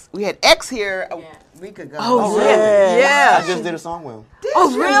X here a week ago. Oh, Yeah. really? I Yeah. just did a song with him.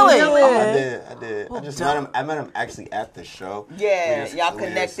 Oh, really? I did. I just met him. I met him actually at the show. Yeah, y'all we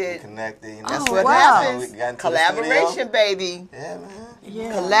connected. Connected. You know, That's Oh, what wow. happens. We got into the Collaboration, studio. baby. Yeah, man.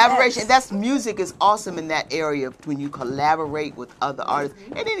 Yeah. Collaboration. That's music is awesome in that area when you collaborate with other artists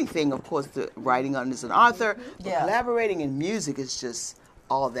and anything, of course, the writing on as an author. But Yeah. collaborating in music is just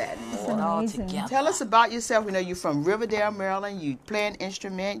all that and more. All Amazing. together. Tell us about yourself. We know you're from Riverdale, Maryland. You play an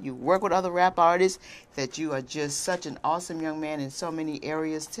instrument. You work with other rap artists. That you are just such an awesome young man in so many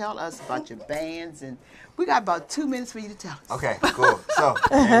areas. Tell us about your bands. And we got about 2 minutes for you to tell us. Okay, cool. So,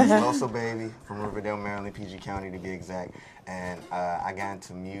 my name is Loso Baby from Riverdale, Maryland, PG County to be exact. And I got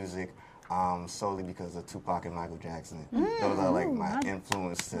into music solely because of Tupac and Michael Jackson. Those are like my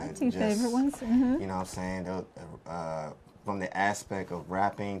influence to Two just, favorite ones. Mhm. you know what I'm saying? From the aspect of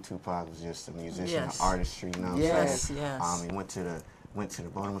rapping, Tupac was just a musician, Yes. an artistry, you know what I'm Yes, saying? yes. He went to the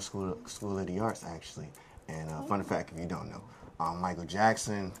Baltimore School of the Arts, actually. And fun fact, if you don't know, Michael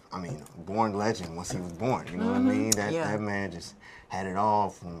Jackson, I mean, born legend once he was born. You know what I mean? That man just had it all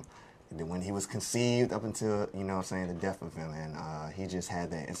from when he was conceived up until, you know what I'm saying, the death of him. And he just had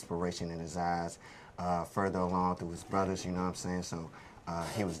that inspiration in his eyes further along through his brothers, you know what I'm saying? So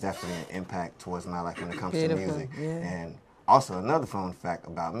he was definitely an impact towards my life when it comes to music. And also, another fun fact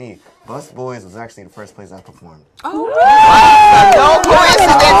about me, Bus Boys was actually the first place I performed. Oh, wow. No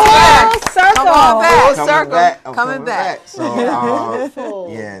coincidence here. Come on back. Coming back. So,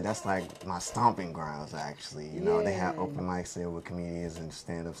 yeah, that's like my stomping grounds, actually. You know, they had open mics there with comedians and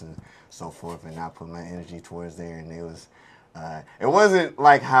stand-ups and so forth, and I put my energy towards there, and it wasn't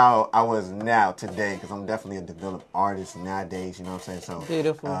like how I was now today, because I'm definitely a developed artist nowadays, you know what I'm saying? So,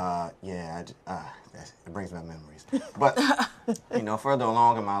 beautiful. It brings back memories. But, you know, further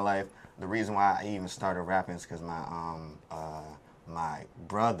along in my life, the reason why I even started rapping is because my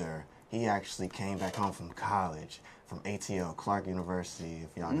brother, he actually came back home from college, from ATL, Clark University,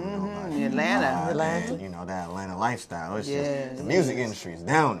 if y'all don't know about it. Atlanta. And, you know, that Atlanta lifestyle. It's just, the music industry is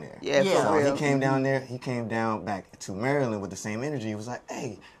down there. Yeah, so he came down there, he came down back to Maryland with the same energy. He was like,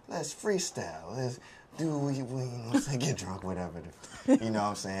 hey, let's freestyle. Let's do what you know what I'm saying, get drunk, whatever. You know what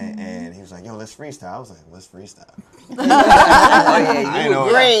I'm saying? And he was like, yo, let's freestyle. I was like, let's freestyle. You were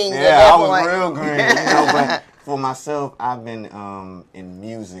green. Yeah, I was real green. You know, but for myself, I've been in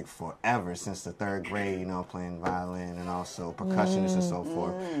music forever, since the 3rd grade, you know, playing violin and also percussionist and so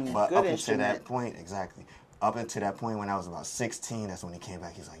forth. But up until that point, up until that point when I was about 16, that's when he came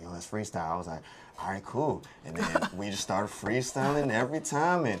back. He's like, yo, let's freestyle. I was like, all right, cool. And then we just started freestyling every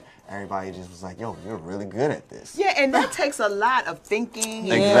time, and everybody just was like, yo, you're really good at this. Yeah, and that takes a lot of thinking.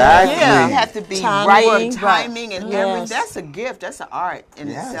 Exactly. Yeah. You have to be timing and everything. That's a gift. That's an art in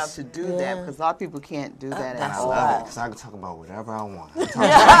itself to do that, because a lot of people can't do that at all. I love it, because I can talk about whatever I want. I can talk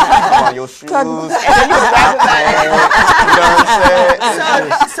about your shoes. You know what I'm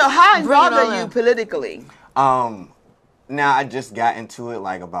saying? So how involved are you politically? Now, I just got into it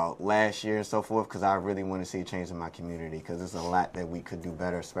like about last year and so forth, because I really want to see a change in my community, because there's a lot that we could do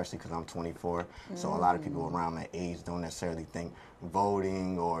better, especially because I'm 24. So a lot of people around my age don't necessarily think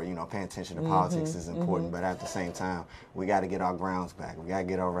voting or, you know, paying attention to politics is important. But at the same time, we got to get our grounds back. We got to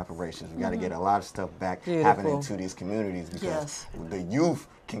get our reparations. We got to get a lot of stuff back happening to these communities, because the youth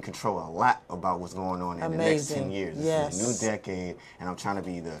can control a lot about what's going on in the next 10 years. This is a new decade, and I'm trying to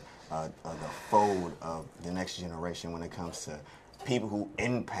be the fold of the next generation when it comes to people who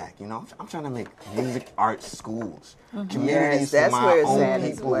impact. You know, I'm trying to make music art schools, communities for my own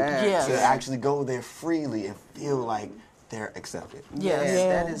people to actually go there freely and feel like they're accepted.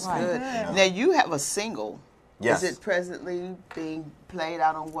 That is good. Now you have a single. Yes. Is it presently being played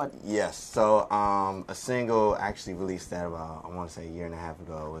out on what? Yes. So a single actually released that about, I want to say, a year and a half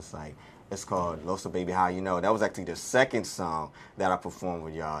ago. It's called Loso Baby How You Know. That was actually the second song that I performed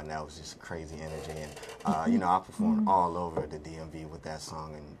with y'all, and that was just crazy energy. And, you know, I performed all over the DMV with that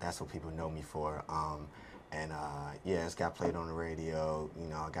song, and that's what people know me for. It's got played on the radio. You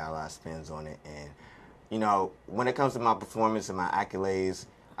know, I got a lot of spins on it. And, you know, when it comes to my performance and my accolades,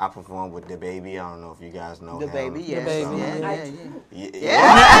 I performed with DaBaby. I don't know if you guys know him. DaBaby, yes.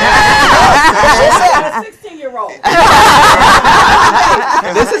 I'm a 16-year-old.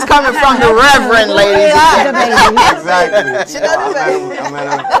 This is coming from the Reverend, ladies and gentlemen. Exactly.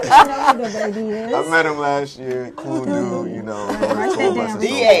 I met him last year. Cool dude, you know.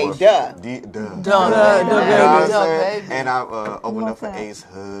 And I opened up for Ace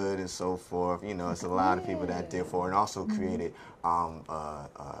Hood and so forth. You know, it's a lot of people that I did for, and also created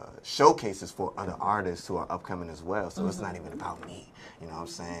showcases for other artists who are upcoming as well. So it's not even about me. You know what I'm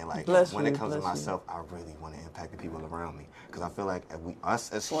saying? Like, when it comes to myself, I really want to impact the people around me. Because I feel like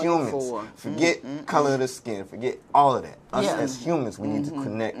us as humans, forget color of the skin, forget all of that. Us as humans, we need to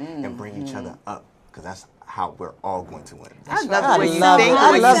connect and bring each other up. Because that's how we're all going to win. I love the way you think.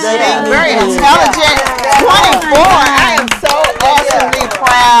 Very intelligent. 24. I am so awesomely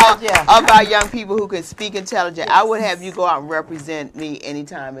proud of our young people who can speak intelligent. I would have you go out and represent me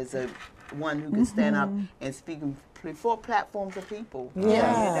anytime as one who can stand up and speak before platforms of people. You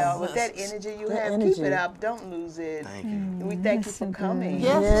know, with that energy you have, keep it up. Don't lose it. Thank you. And we thank you for coming.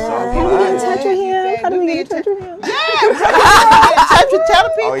 Can we get in touch with him? How do we get in touch with him? Tell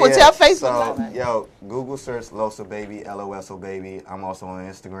the people. Tell Facebook. So, yo, Google search Loso Baby, L-O-S-O Baby. I'm also on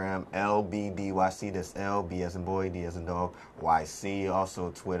Instagram, LBDYC. That's L, B as in boy, D as in dog, YC.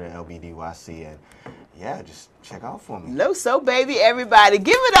 Also Twitter, LBDYC. And yeah, just check out for me. Loso Baby, everybody.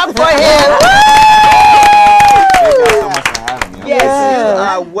 Give it up for him. Thank you so much for having me. Yes, you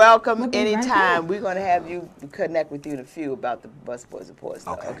are We'll welcome be right anytime. We're going to have you connect with you in a few about the Busboys Report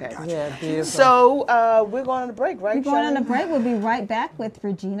stuff. Okay. Gotcha. Yeah, beautiful. So we're going on a break, right? We're going on a Charlene? break. We'll be right back with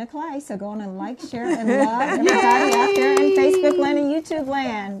Regina Clay. So go on and like, share, and love everybody out there in Facebook land and YouTube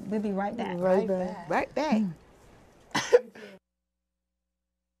land. We'll be right back. Right back. Right back.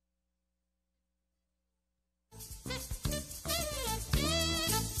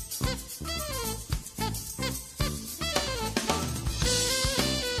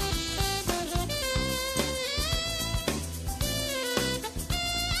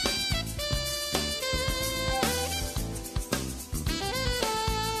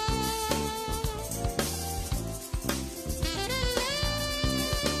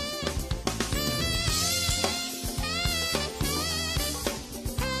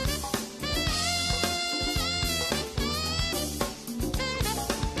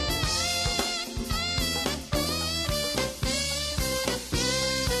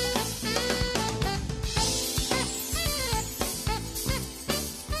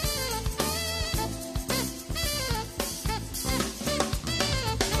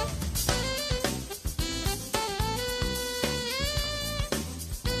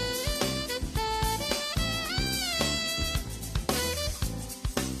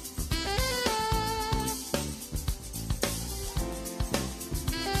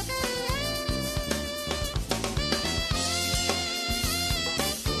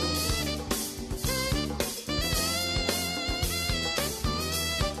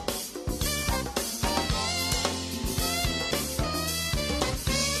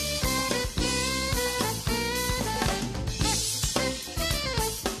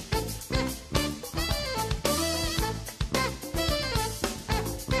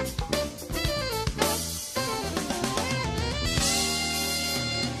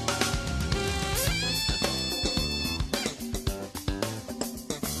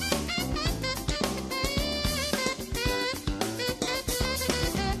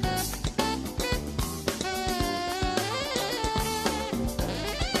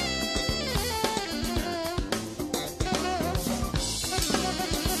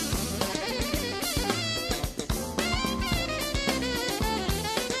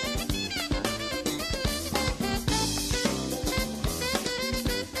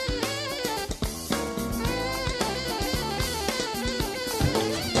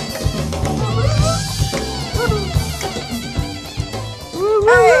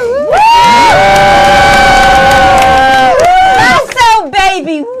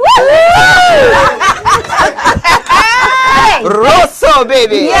 Rosso,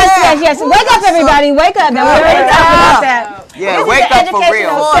 baby. Yes. Wake up, everybody. Wake up. Now, we already talked about that. Yeah, This wake is the up for real.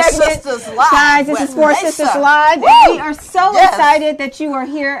 educational Four segment. Sisters Live. Guys, this with is Four Lisa. Sisters Live. And we are so Yes. excited that you are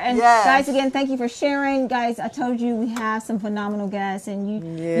here. And Yes. guys, again, thank you for sharing. Guys, I told you we have some phenomenal guests, and you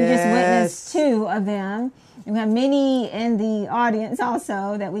just witnessed 2 of them. And we have many in the audience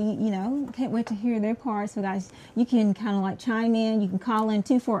also that we, can't wait to hear their parts. So guys, you can kind of like chime in. You can call in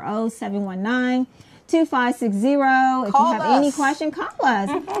 240-719-2560. If Call you have any us. question, call us.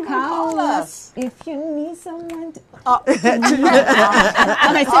 Call us if you need someone to. Okay,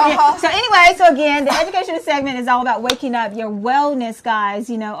 so anyway, so again, the educational segment is all about waking up your wellness, guys,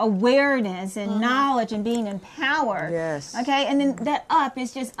 awareness and knowledge and being empowered. Yes. Okay, and then that up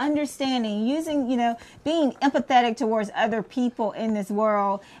is just understanding, using, being empathetic towards other people in this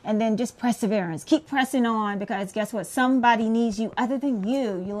world, and then just perseverance. Keep pressing on, because guess what? Somebody needs you other than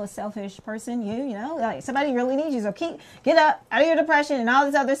you. You little selfish person, like somebody really needs you. So get up out of your depression and all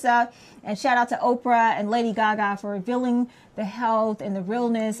this other stuff. And shout out to Oprah and Lady Gaga for revealing the health and the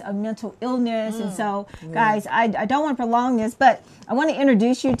realness of mental illness. And so, guys, I don't want to prolong this, but I want to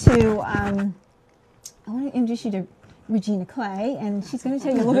introduce you to Regina Clay, and she's going to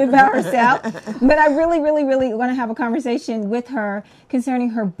tell you a little bit about herself. But I really, really, really want to have a conversation with her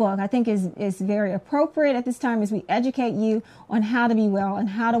concerning her book. I think is very appropriate at this time as we educate you on how to be well and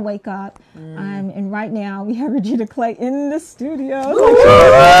how to wake up. And right now we have Regina Clay in the studio.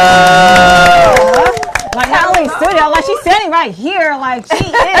 Like not only studio, like she's standing right here, like she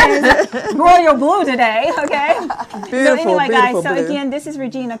is royal blue today. Okay. So anyway, guys. So again, this is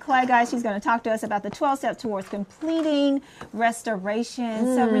Regina Clay, guys. She's going to talk to us about the 12 steps towards completing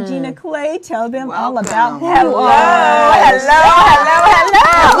restoration. So Regina Clay, tell them all about who you are.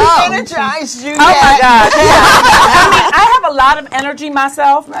 Hello. We energized you. Oh my gosh. I mean, I have a lot of energy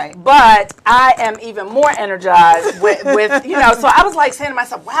myself, Right. but I am even more energized with so I was like saying to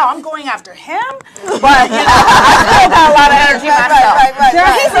myself, wow, I'm going after him, but I still got a lot of energy myself. Right.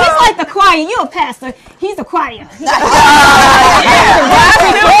 Girl, he's like the choir. You a pastor. He's the choir. The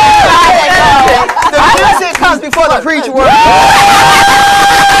music comes before the preach word.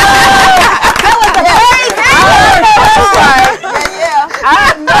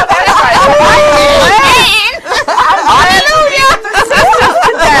 I know that's right. Hallelujah.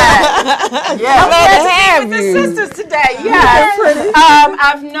 Yeah, glad to have The you. sisters today, yes.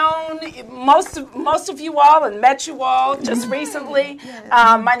 I've known most of you all and met you all just recently.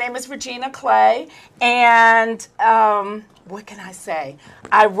 My name is Regina Clay, and what can I say?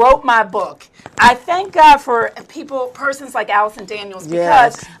 I wrote my book. I thank God for persons like Allison Daniels,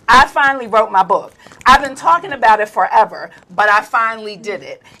 because Yes. I finally wrote my book. I've been talking about it forever, but I finally did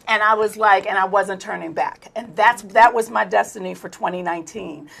it. And I was like, and I wasn't turning back. And that was my destiny for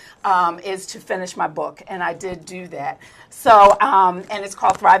 2019, is to finish my book. And I did do that. So, and it's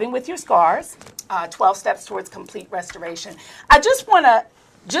called Thriving with Your Scars, 12 Steps Towards Complete Restoration. I just want to,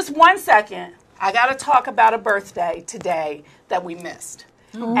 just 1 second, I got to talk about a birthday today that we missed.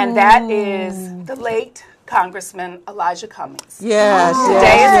 And that is the late Congressman Elijah Cummings. Yes.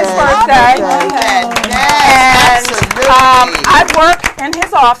 Today is his birthday. And I've worked in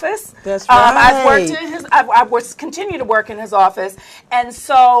his office. That's right. I've worked in his. I continue to work in his office. And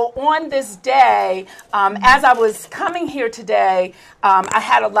so on this day, as I was coming here today, I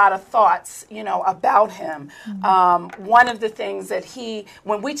had a lot of thoughts, about him. One of the things that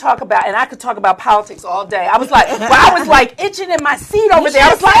when we talk about, and I could talk about politics all day. I was like itching in my seat over there. I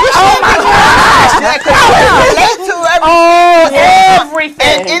was like, oh my gosh. Everything.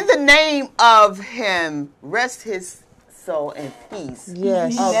 And in the name of him, rest his soul in peace.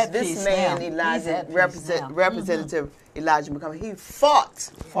 Yes. Of this man, Elijah, Representative Elijah McCollum, he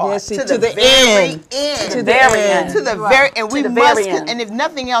fought Yes, to to the the very end. end. To the end. To the very, and we the must, very end. and if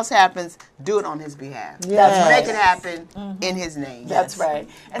nothing else happens, do it on his behalf. Yes. Make it happen in his name. That's right.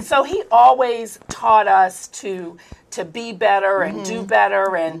 And so he always taught us to be better and do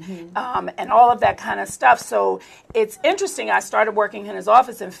better and all of that kind of stuff. So it's interesting. I started working in his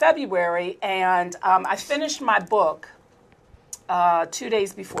office in February, and I finished my book 2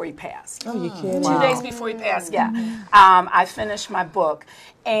 days before he passed. Oh, you kidding? 2 days before he passed, yeah. I finished my book,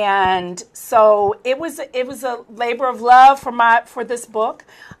 and so it was a labor of love for this book.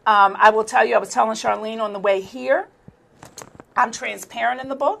 I will tell you, I was telling Charlene on the way here, I'm transparent in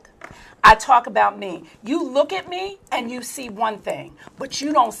the book. I talk about me. You look at me and you see one thing, but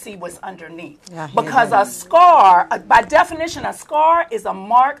you don't see what's underneath. Because a scar, by definition, a scar is a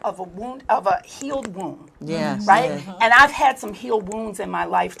mark of a wound, of a healed wound. Yes. Right? Yes. And I've had some healed wounds in my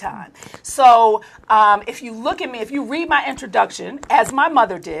lifetime. So if you look at me, if you read my introduction, as my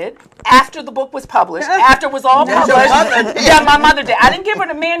mother did, after the book was published, after it was all published, yeah, my mother did. I didn't give her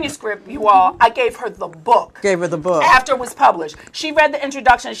the manuscript, you all. I gave her the book. Gave her the book. After it was published. She read the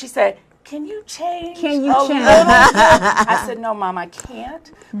introduction and she said, can you change a little bit? I said, no, Mom, I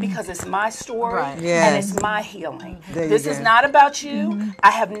can't, because it's my story and it's my healing. This is not about you.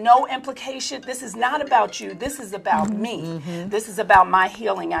 I have no implication. This is not about you. This is about me. This is about my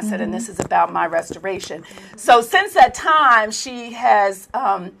healing, I said, and this is about my restoration. So since that time, she has...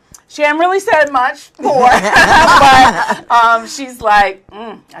 she hasn't really said much more, but she's like,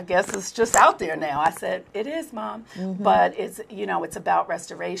 I guess it's just out there now. I said, it is, Mom, but it's it's about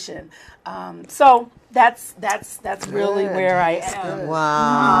restoration. So that's really where I am.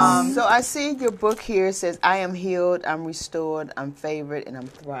 Wow. So I see your book here. It says, I am healed, I'm restored, I'm favored, and I'm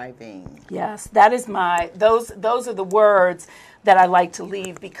thriving. Yes, that is those are the words that I like to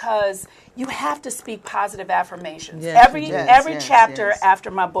leave, because you have to speak positive affirmations. Yes, Every chapter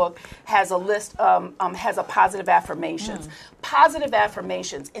after my book has a list, has a positive affirmations. Positive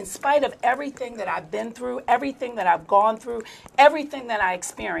affirmations, in spite of everything that I've been through, everything that I've gone through, everything that I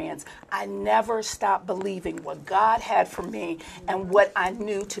experienced, I never stopped believing what God had for me and what I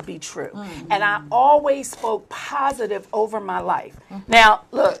knew to be true. And I always spoke positive over my life. Now,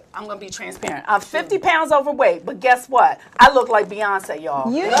 look, I'm going to be transparent. I'm 50 pounds overweight, but guess what? I look like Beyonce, y'all.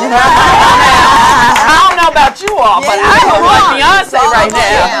 I don't know about you all, but I look like Beyonce right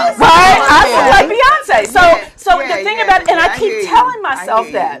now. Right? I look like Beyonce. So the thing about it, and I keep telling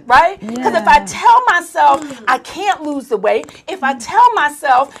myself that, right? Because if I tell myself I can't lose the weight, if I tell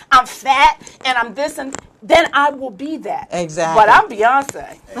myself I'm fat and I'm this and then I will be that. Exactly. But I'm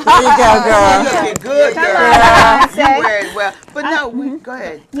Beyonce. There you go, girl. You looking good, girl. You wear it well. But no, go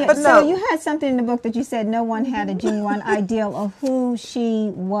ahead. Yeah, But so no. you had something in the book that you said no one had a genuine ideal of who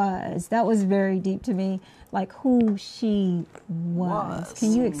she was. That was very deep to me, like who she was.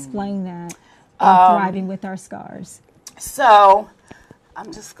 Can you explain that? Thriving with Our Scars. So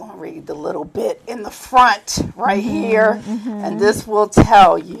I'm just going to read the little bit in the front right here, and this will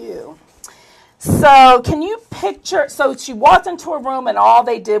tell you. So can you picture, so she walked into a room and all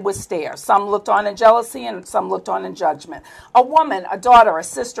they did was stare. Some looked on in jealousy and some looked on in judgment. A woman, a daughter, a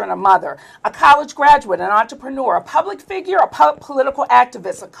sister, and a mother, a college graduate, an entrepreneur, a public figure, a political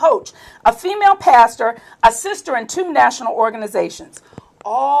activist, a coach, a female pastor, a sister in 2 national organizations.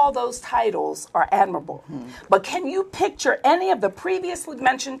 All those titles are admirable. But can you picture any of the previously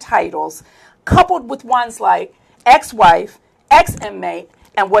mentioned titles coupled with ones like ex-wife, ex-inmate,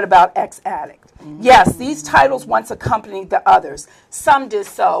 and what about ex-addict? Yes, these titles once accompanied the others. Some did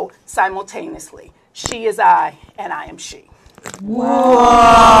so simultaneously. She is I, and I am she. Whoa.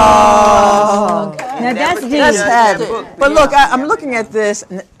 Now that's deep. That's heavy. But look, I'm looking at this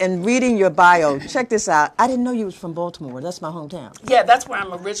and reading your bio. Check this out. I didn't know you was from Baltimore. That's my hometown. Yeah, that's where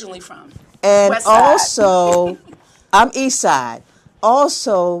I'm originally from. And West Side. also, I'm East Side.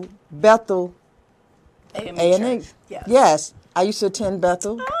 Also, Bethel A&E. Yes, I used to attend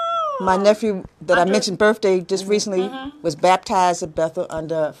Bethel. My nephew that I mentioned birthday just recently was baptized at Bethel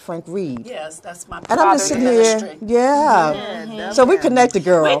under Frank Reed. Yes, that's my And I'm just sitting here, so we connected,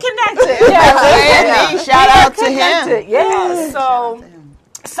 girl. We connected. Shout out to him. Yeah.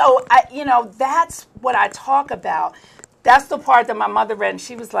 So I, that's what I talk about. That's the part that my mother read, and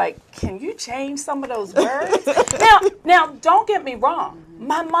she was like, "Can you change some of those words?" Now, don't get me wrong.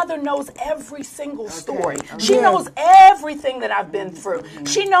 My mother knows every single story. She knows everything that I've been through.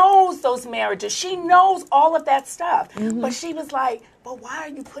 She knows those marriages. She knows all of that stuff. But she was like, "But why are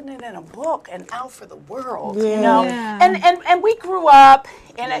you putting it in a book and out for the world?" You know. And we grew up,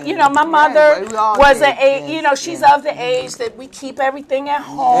 and my mother was she's of the age that we keep everything at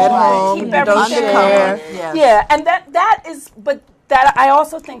home. We keep everything at home. Yeah, and that is, but. That I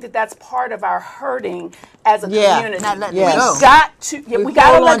also think that that's part of our hurting as a community. We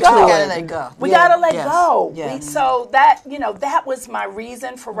got to let go. We gotta let go. We gotta let go. So that that was my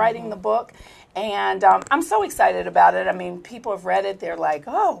reason for writing the book, and I'm so excited about it. I mean, people have read it. They're like,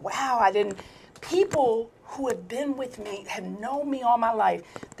 "Oh wow, People who have been with me, have known me all my life,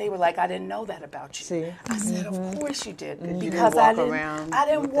 they were like, "I didn't know that about you." See? I said, "Of course you did, because I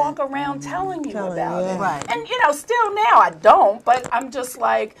didn't walk around telling you about it." Right. And still now I don't, but I'm just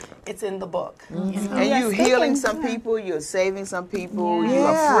like, it's in the book. And you're healing some people, you're saving some people, you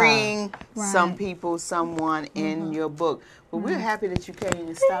are freeing some people, someone in your book. But we're happy that you came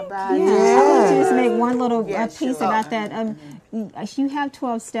and stopped by. I want to just make one little piece about that. You have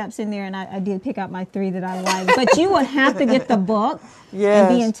 12 steps in there, and I did pick out my 3 that I like. But you would have to get the book and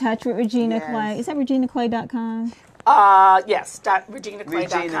be in touch with Regina Clay. Is that reginaclay.com? Yes, reginaclay.com.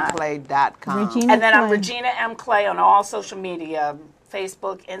 reginaclay.com. And then I'm Regina M. Clay on all social media,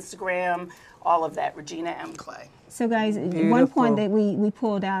 Facebook, Instagram, all of that, Regina M. Clay. So guys, one point that we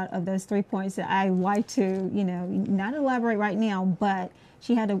pulled out of those 3 points that I like to, not elaborate right now, but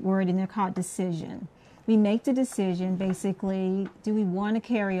she had a word in there called decision. We make the decision, basically, do we want to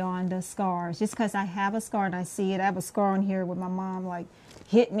carry on the scars? Just because I have a scar and I see it, I have a scar on here with my mom, like,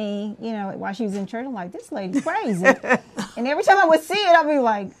 hit me, while she was in church. I'm like, this lady's crazy. And every time I would see it, I'd be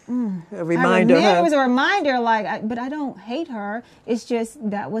like, a reminder. It was a reminder, but I don't hate her. It's just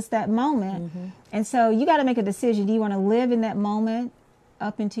that was that moment. And so you got to make a decision. Do you want to live in that moment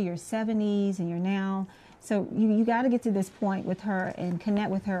up into your 70s and you're now? So you got to get to this point with her and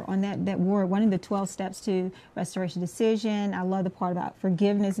connect with her on that word, one of the 12 steps to restoration decision. I love the part about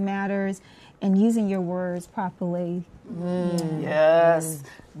forgiveness matters and using your words properly. Yes.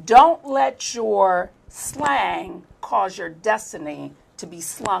 Don't let your slang cause your destiny to be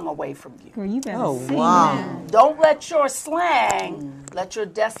slung away from you. Girl, you better see that. Don't let your slang, let your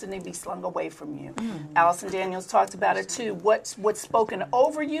destiny be slung away from you. Allison Daniels talked about it too. What's spoken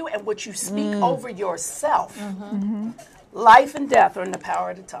over you and what you speak over yourself. Life and death are in the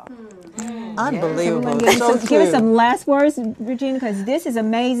power of the tongue. Unbelievable. Give us some last words, Regina, because this is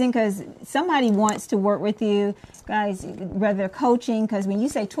amazing, because somebody wants to work with you. Guys, whether coaching, because when you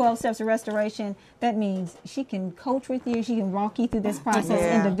say 12 steps of restoration, that means she can coach with you. She can walk you through this process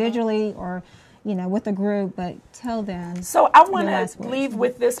individually or, with a group, but tell them. So I want to leave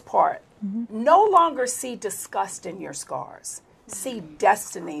with this part. No longer see disgust in your scars. See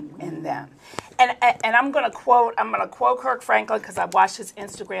destiny in them. And I'm going to quote Kirk Franklin, because I watched his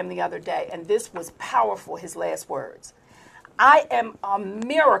Instagram the other day, and this was powerful, his last words. I am a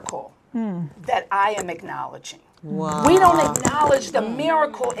miracle that I am acknowledging. Wow. We don't acknowledge the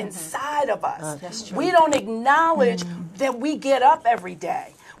miracle inside of us. We don't acknowledge that we get up every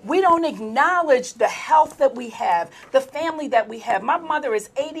day. We don't acknowledge the health that we have, the family that we have. My mother is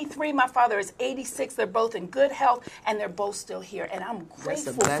 83, my father is 86. They're both in good health, and they're both still here, and I'm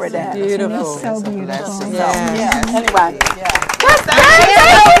grateful for that. Beautiful. So beautiful. Anyway.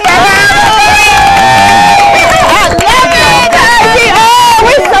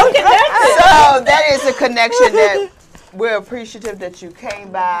 connection that we're appreciative that you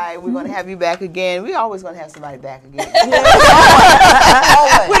came by. We're going to have you back again. We're always going to have somebody back again.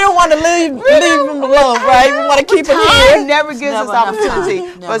 We don't want to leave him alone, right? We want to keep him here. Time never gives us opportunity.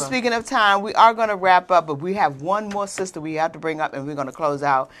 Never. But speaking of time, we are going to wrap up, but we have one more sister we have to bring up, and we're going to close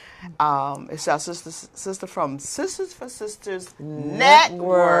out. It's our sister from Sisters for Sisters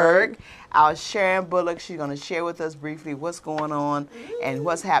Network. Our Sharon Bullock. She's going to share with us briefly what's going on and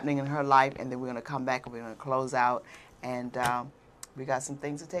what's happening in her life, and then we're going to come back and we're going to close out. And we got some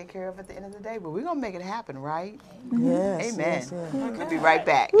things to take care of at the end of the day, but we're going to make it happen, right? Yes. Amen. Yes, yes. We'll be right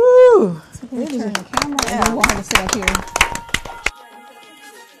back. Woo! Turn the camera and we want her to sit up here.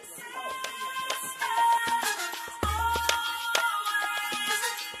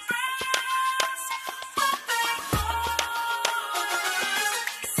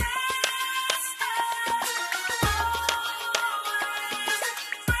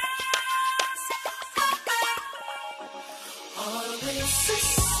 Always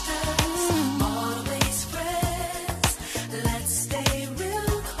sisters, always friends. Let's stay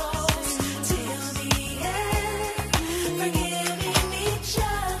real close till the end. Forgiving each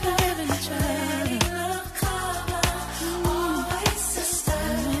other, letting love cover. Always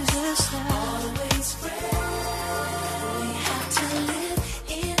sisters, always friends. We have to live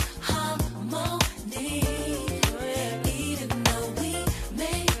in harmony, even though we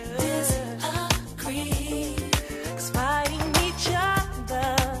may disagree. 'Cause fighting each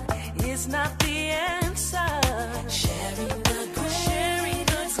other is not the answer. Sharing the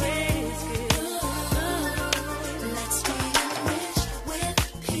grace, let's be enriched with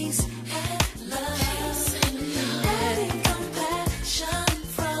peace and love. Letting compassion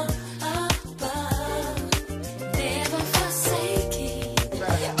from above. Never forsaking,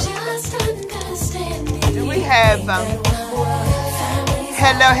 just understanding. Do we have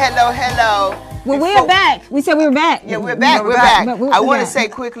hello? Well, we are back. We said we were back. Yeah, we're back. We're back. But I want to back. say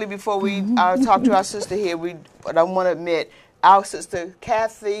quickly before we talk to our sister here, but I want to admit our sister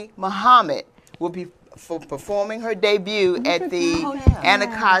Kathy Muhammad will be performing her debut at the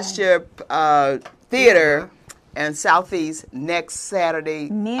Anacostia Theater in Southeast next Saturday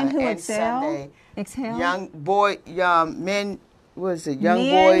Men who and excel. Sunday. Exhale. Young men. What is it? Young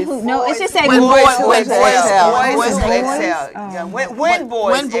Men boys. who- no, it's just saying When boys boys who who excel. excel. Boys Boys who who excel. excel. Yeah, when boys excel.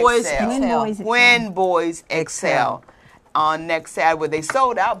 When boys excel. When boys excel. On next Saturday, they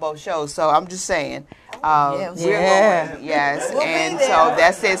sold out both shows. So I'm just saying, we're going. Yes, and so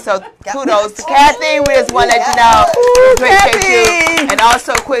that's it. So kudos to Kathy. We just want to let you know, appreciate you. And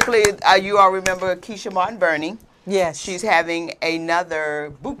also quickly, you all remember Keisha Martin Burney. Yes, she's having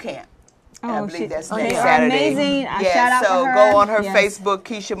another boot camp. I believe that's they next are Saturday. amazing. Yeah, Shout out so to her. go on her Yes. Facebook,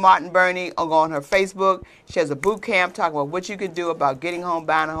 Keisha Martin Burney, or go on her Facebook. She has a boot camp talking about what you can do about getting home,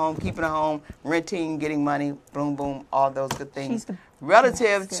 buying a home, keeping a home, renting, getting money, boom, boom, all those good things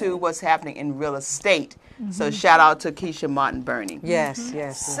relative to what's happening in real estate. So shout out to Keisha Martin Burney. Yes.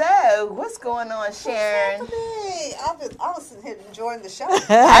 So what's going on, Sharon? I was sitting here enjoying the show.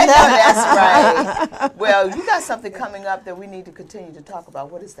 I know that's right. Well, you got something coming up that we need to continue to talk about.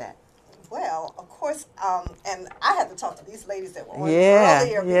 What is that? Well, of course, and I had to talk to these ladies that were on Yeah,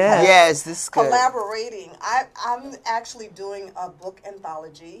 earlier. yeah. because Yes, this is good. Collaborating. I'm actually doing a book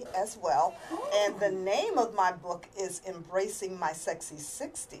anthology as well, and the name of my book is Embracing My Sexy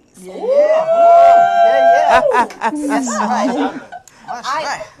 60s. That's right.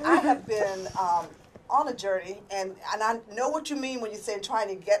 I have been on a journey, and I know what you mean when you say trying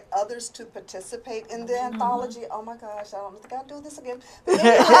to get others to participate in the anthology. Oh my gosh, I don't think I'll do this again. You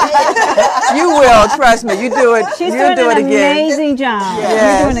will, trust me. You do it. She's You'll doing do it an again. amazing job.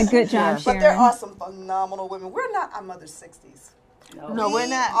 Yes. You're doing a good job, But Sharon. there are some phenomenal women. We're not our mother's 60s. No, we're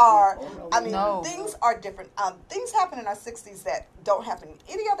not. Things are different. Things happen in our 60s that don't happen in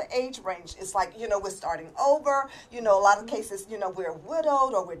any other age range. It's like, we're starting over. A lot of cases, we're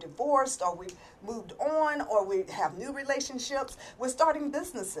widowed or we're divorced or we've moved on or we have new relationships. We're starting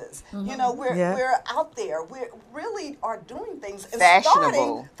businesses. We're out there. We really are doing things and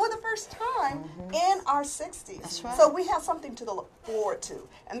starting for the first time in our 60s. That's right. So we have something to look forward to.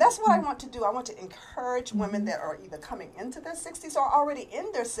 And that's what I want to do. I want to encourage women that are either coming into their 60s or already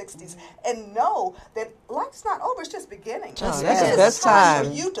in their 60s and know that life's not over. It's just beginning. That's the best time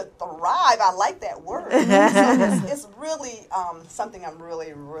for you to thrive. I like that word. So it's really something I'm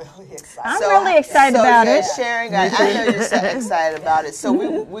really, really excited I'm really excited about it. Sharing, I know you're so excited about it. So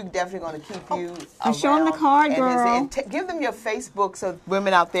we're definitely going to keep you around. Show them the card, girl. Give them your Facebook so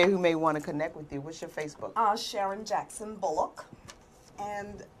women out there who may want to connect with you. What's your Facebook? Sharon Jackson Bullock.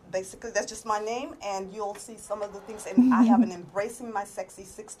 and basically that's just my name, and you'll see some of the things. And I have an Embracing My Sexy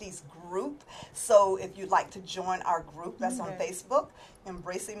 60s group. So if you'd like to join our group, that's on Facebook,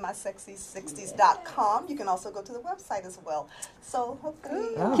 embracingmysexy60s.com. You can also go to the website as well. So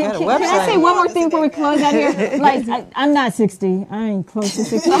hopefully, can I say one more thing before we close out here? Like I'm not 60. I ain't close to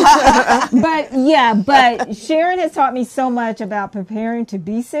 60. but Sharon has taught me so much about preparing to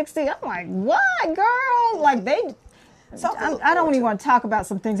be 60. I'm like, what, girl? Like I don't even want to talk about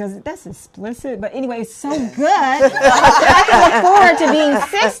some things that's explicit, but anyway, it's so good. I look forward to being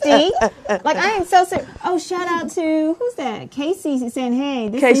 60. Like I am so sick. Oh, shout out to who's that? Casey saying, "Hey,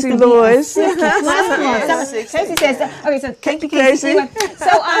 this Casey used to Lewis." Be Casey says, "Okay, so thank you, Casey." Anyway,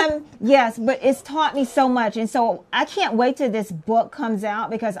 so yes, but it's taught me so much, and so I can't wait till this book comes out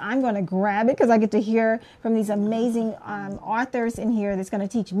because I'm going to grab it because I get to hear from these amazing authors in here that's going to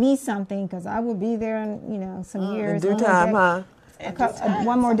teach me something because I will be there in some years. Time, huh?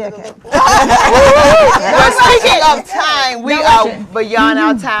 One more decade. But speaking of time, we are beyond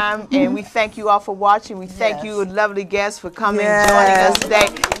our time, and we thank you all for watching. We thank you, lovely guests, for coming and joining us today.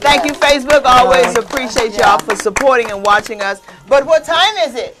 Thank you, Facebook. Always appreciate y'all for supporting and watching us. But what time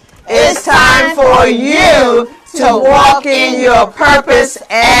is it? It's time for you to walk in your purpose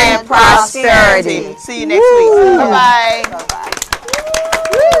and prosperity. See you next week. Bye-bye.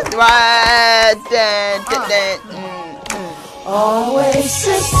 Bye. Always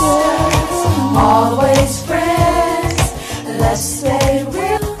sisters, always friends.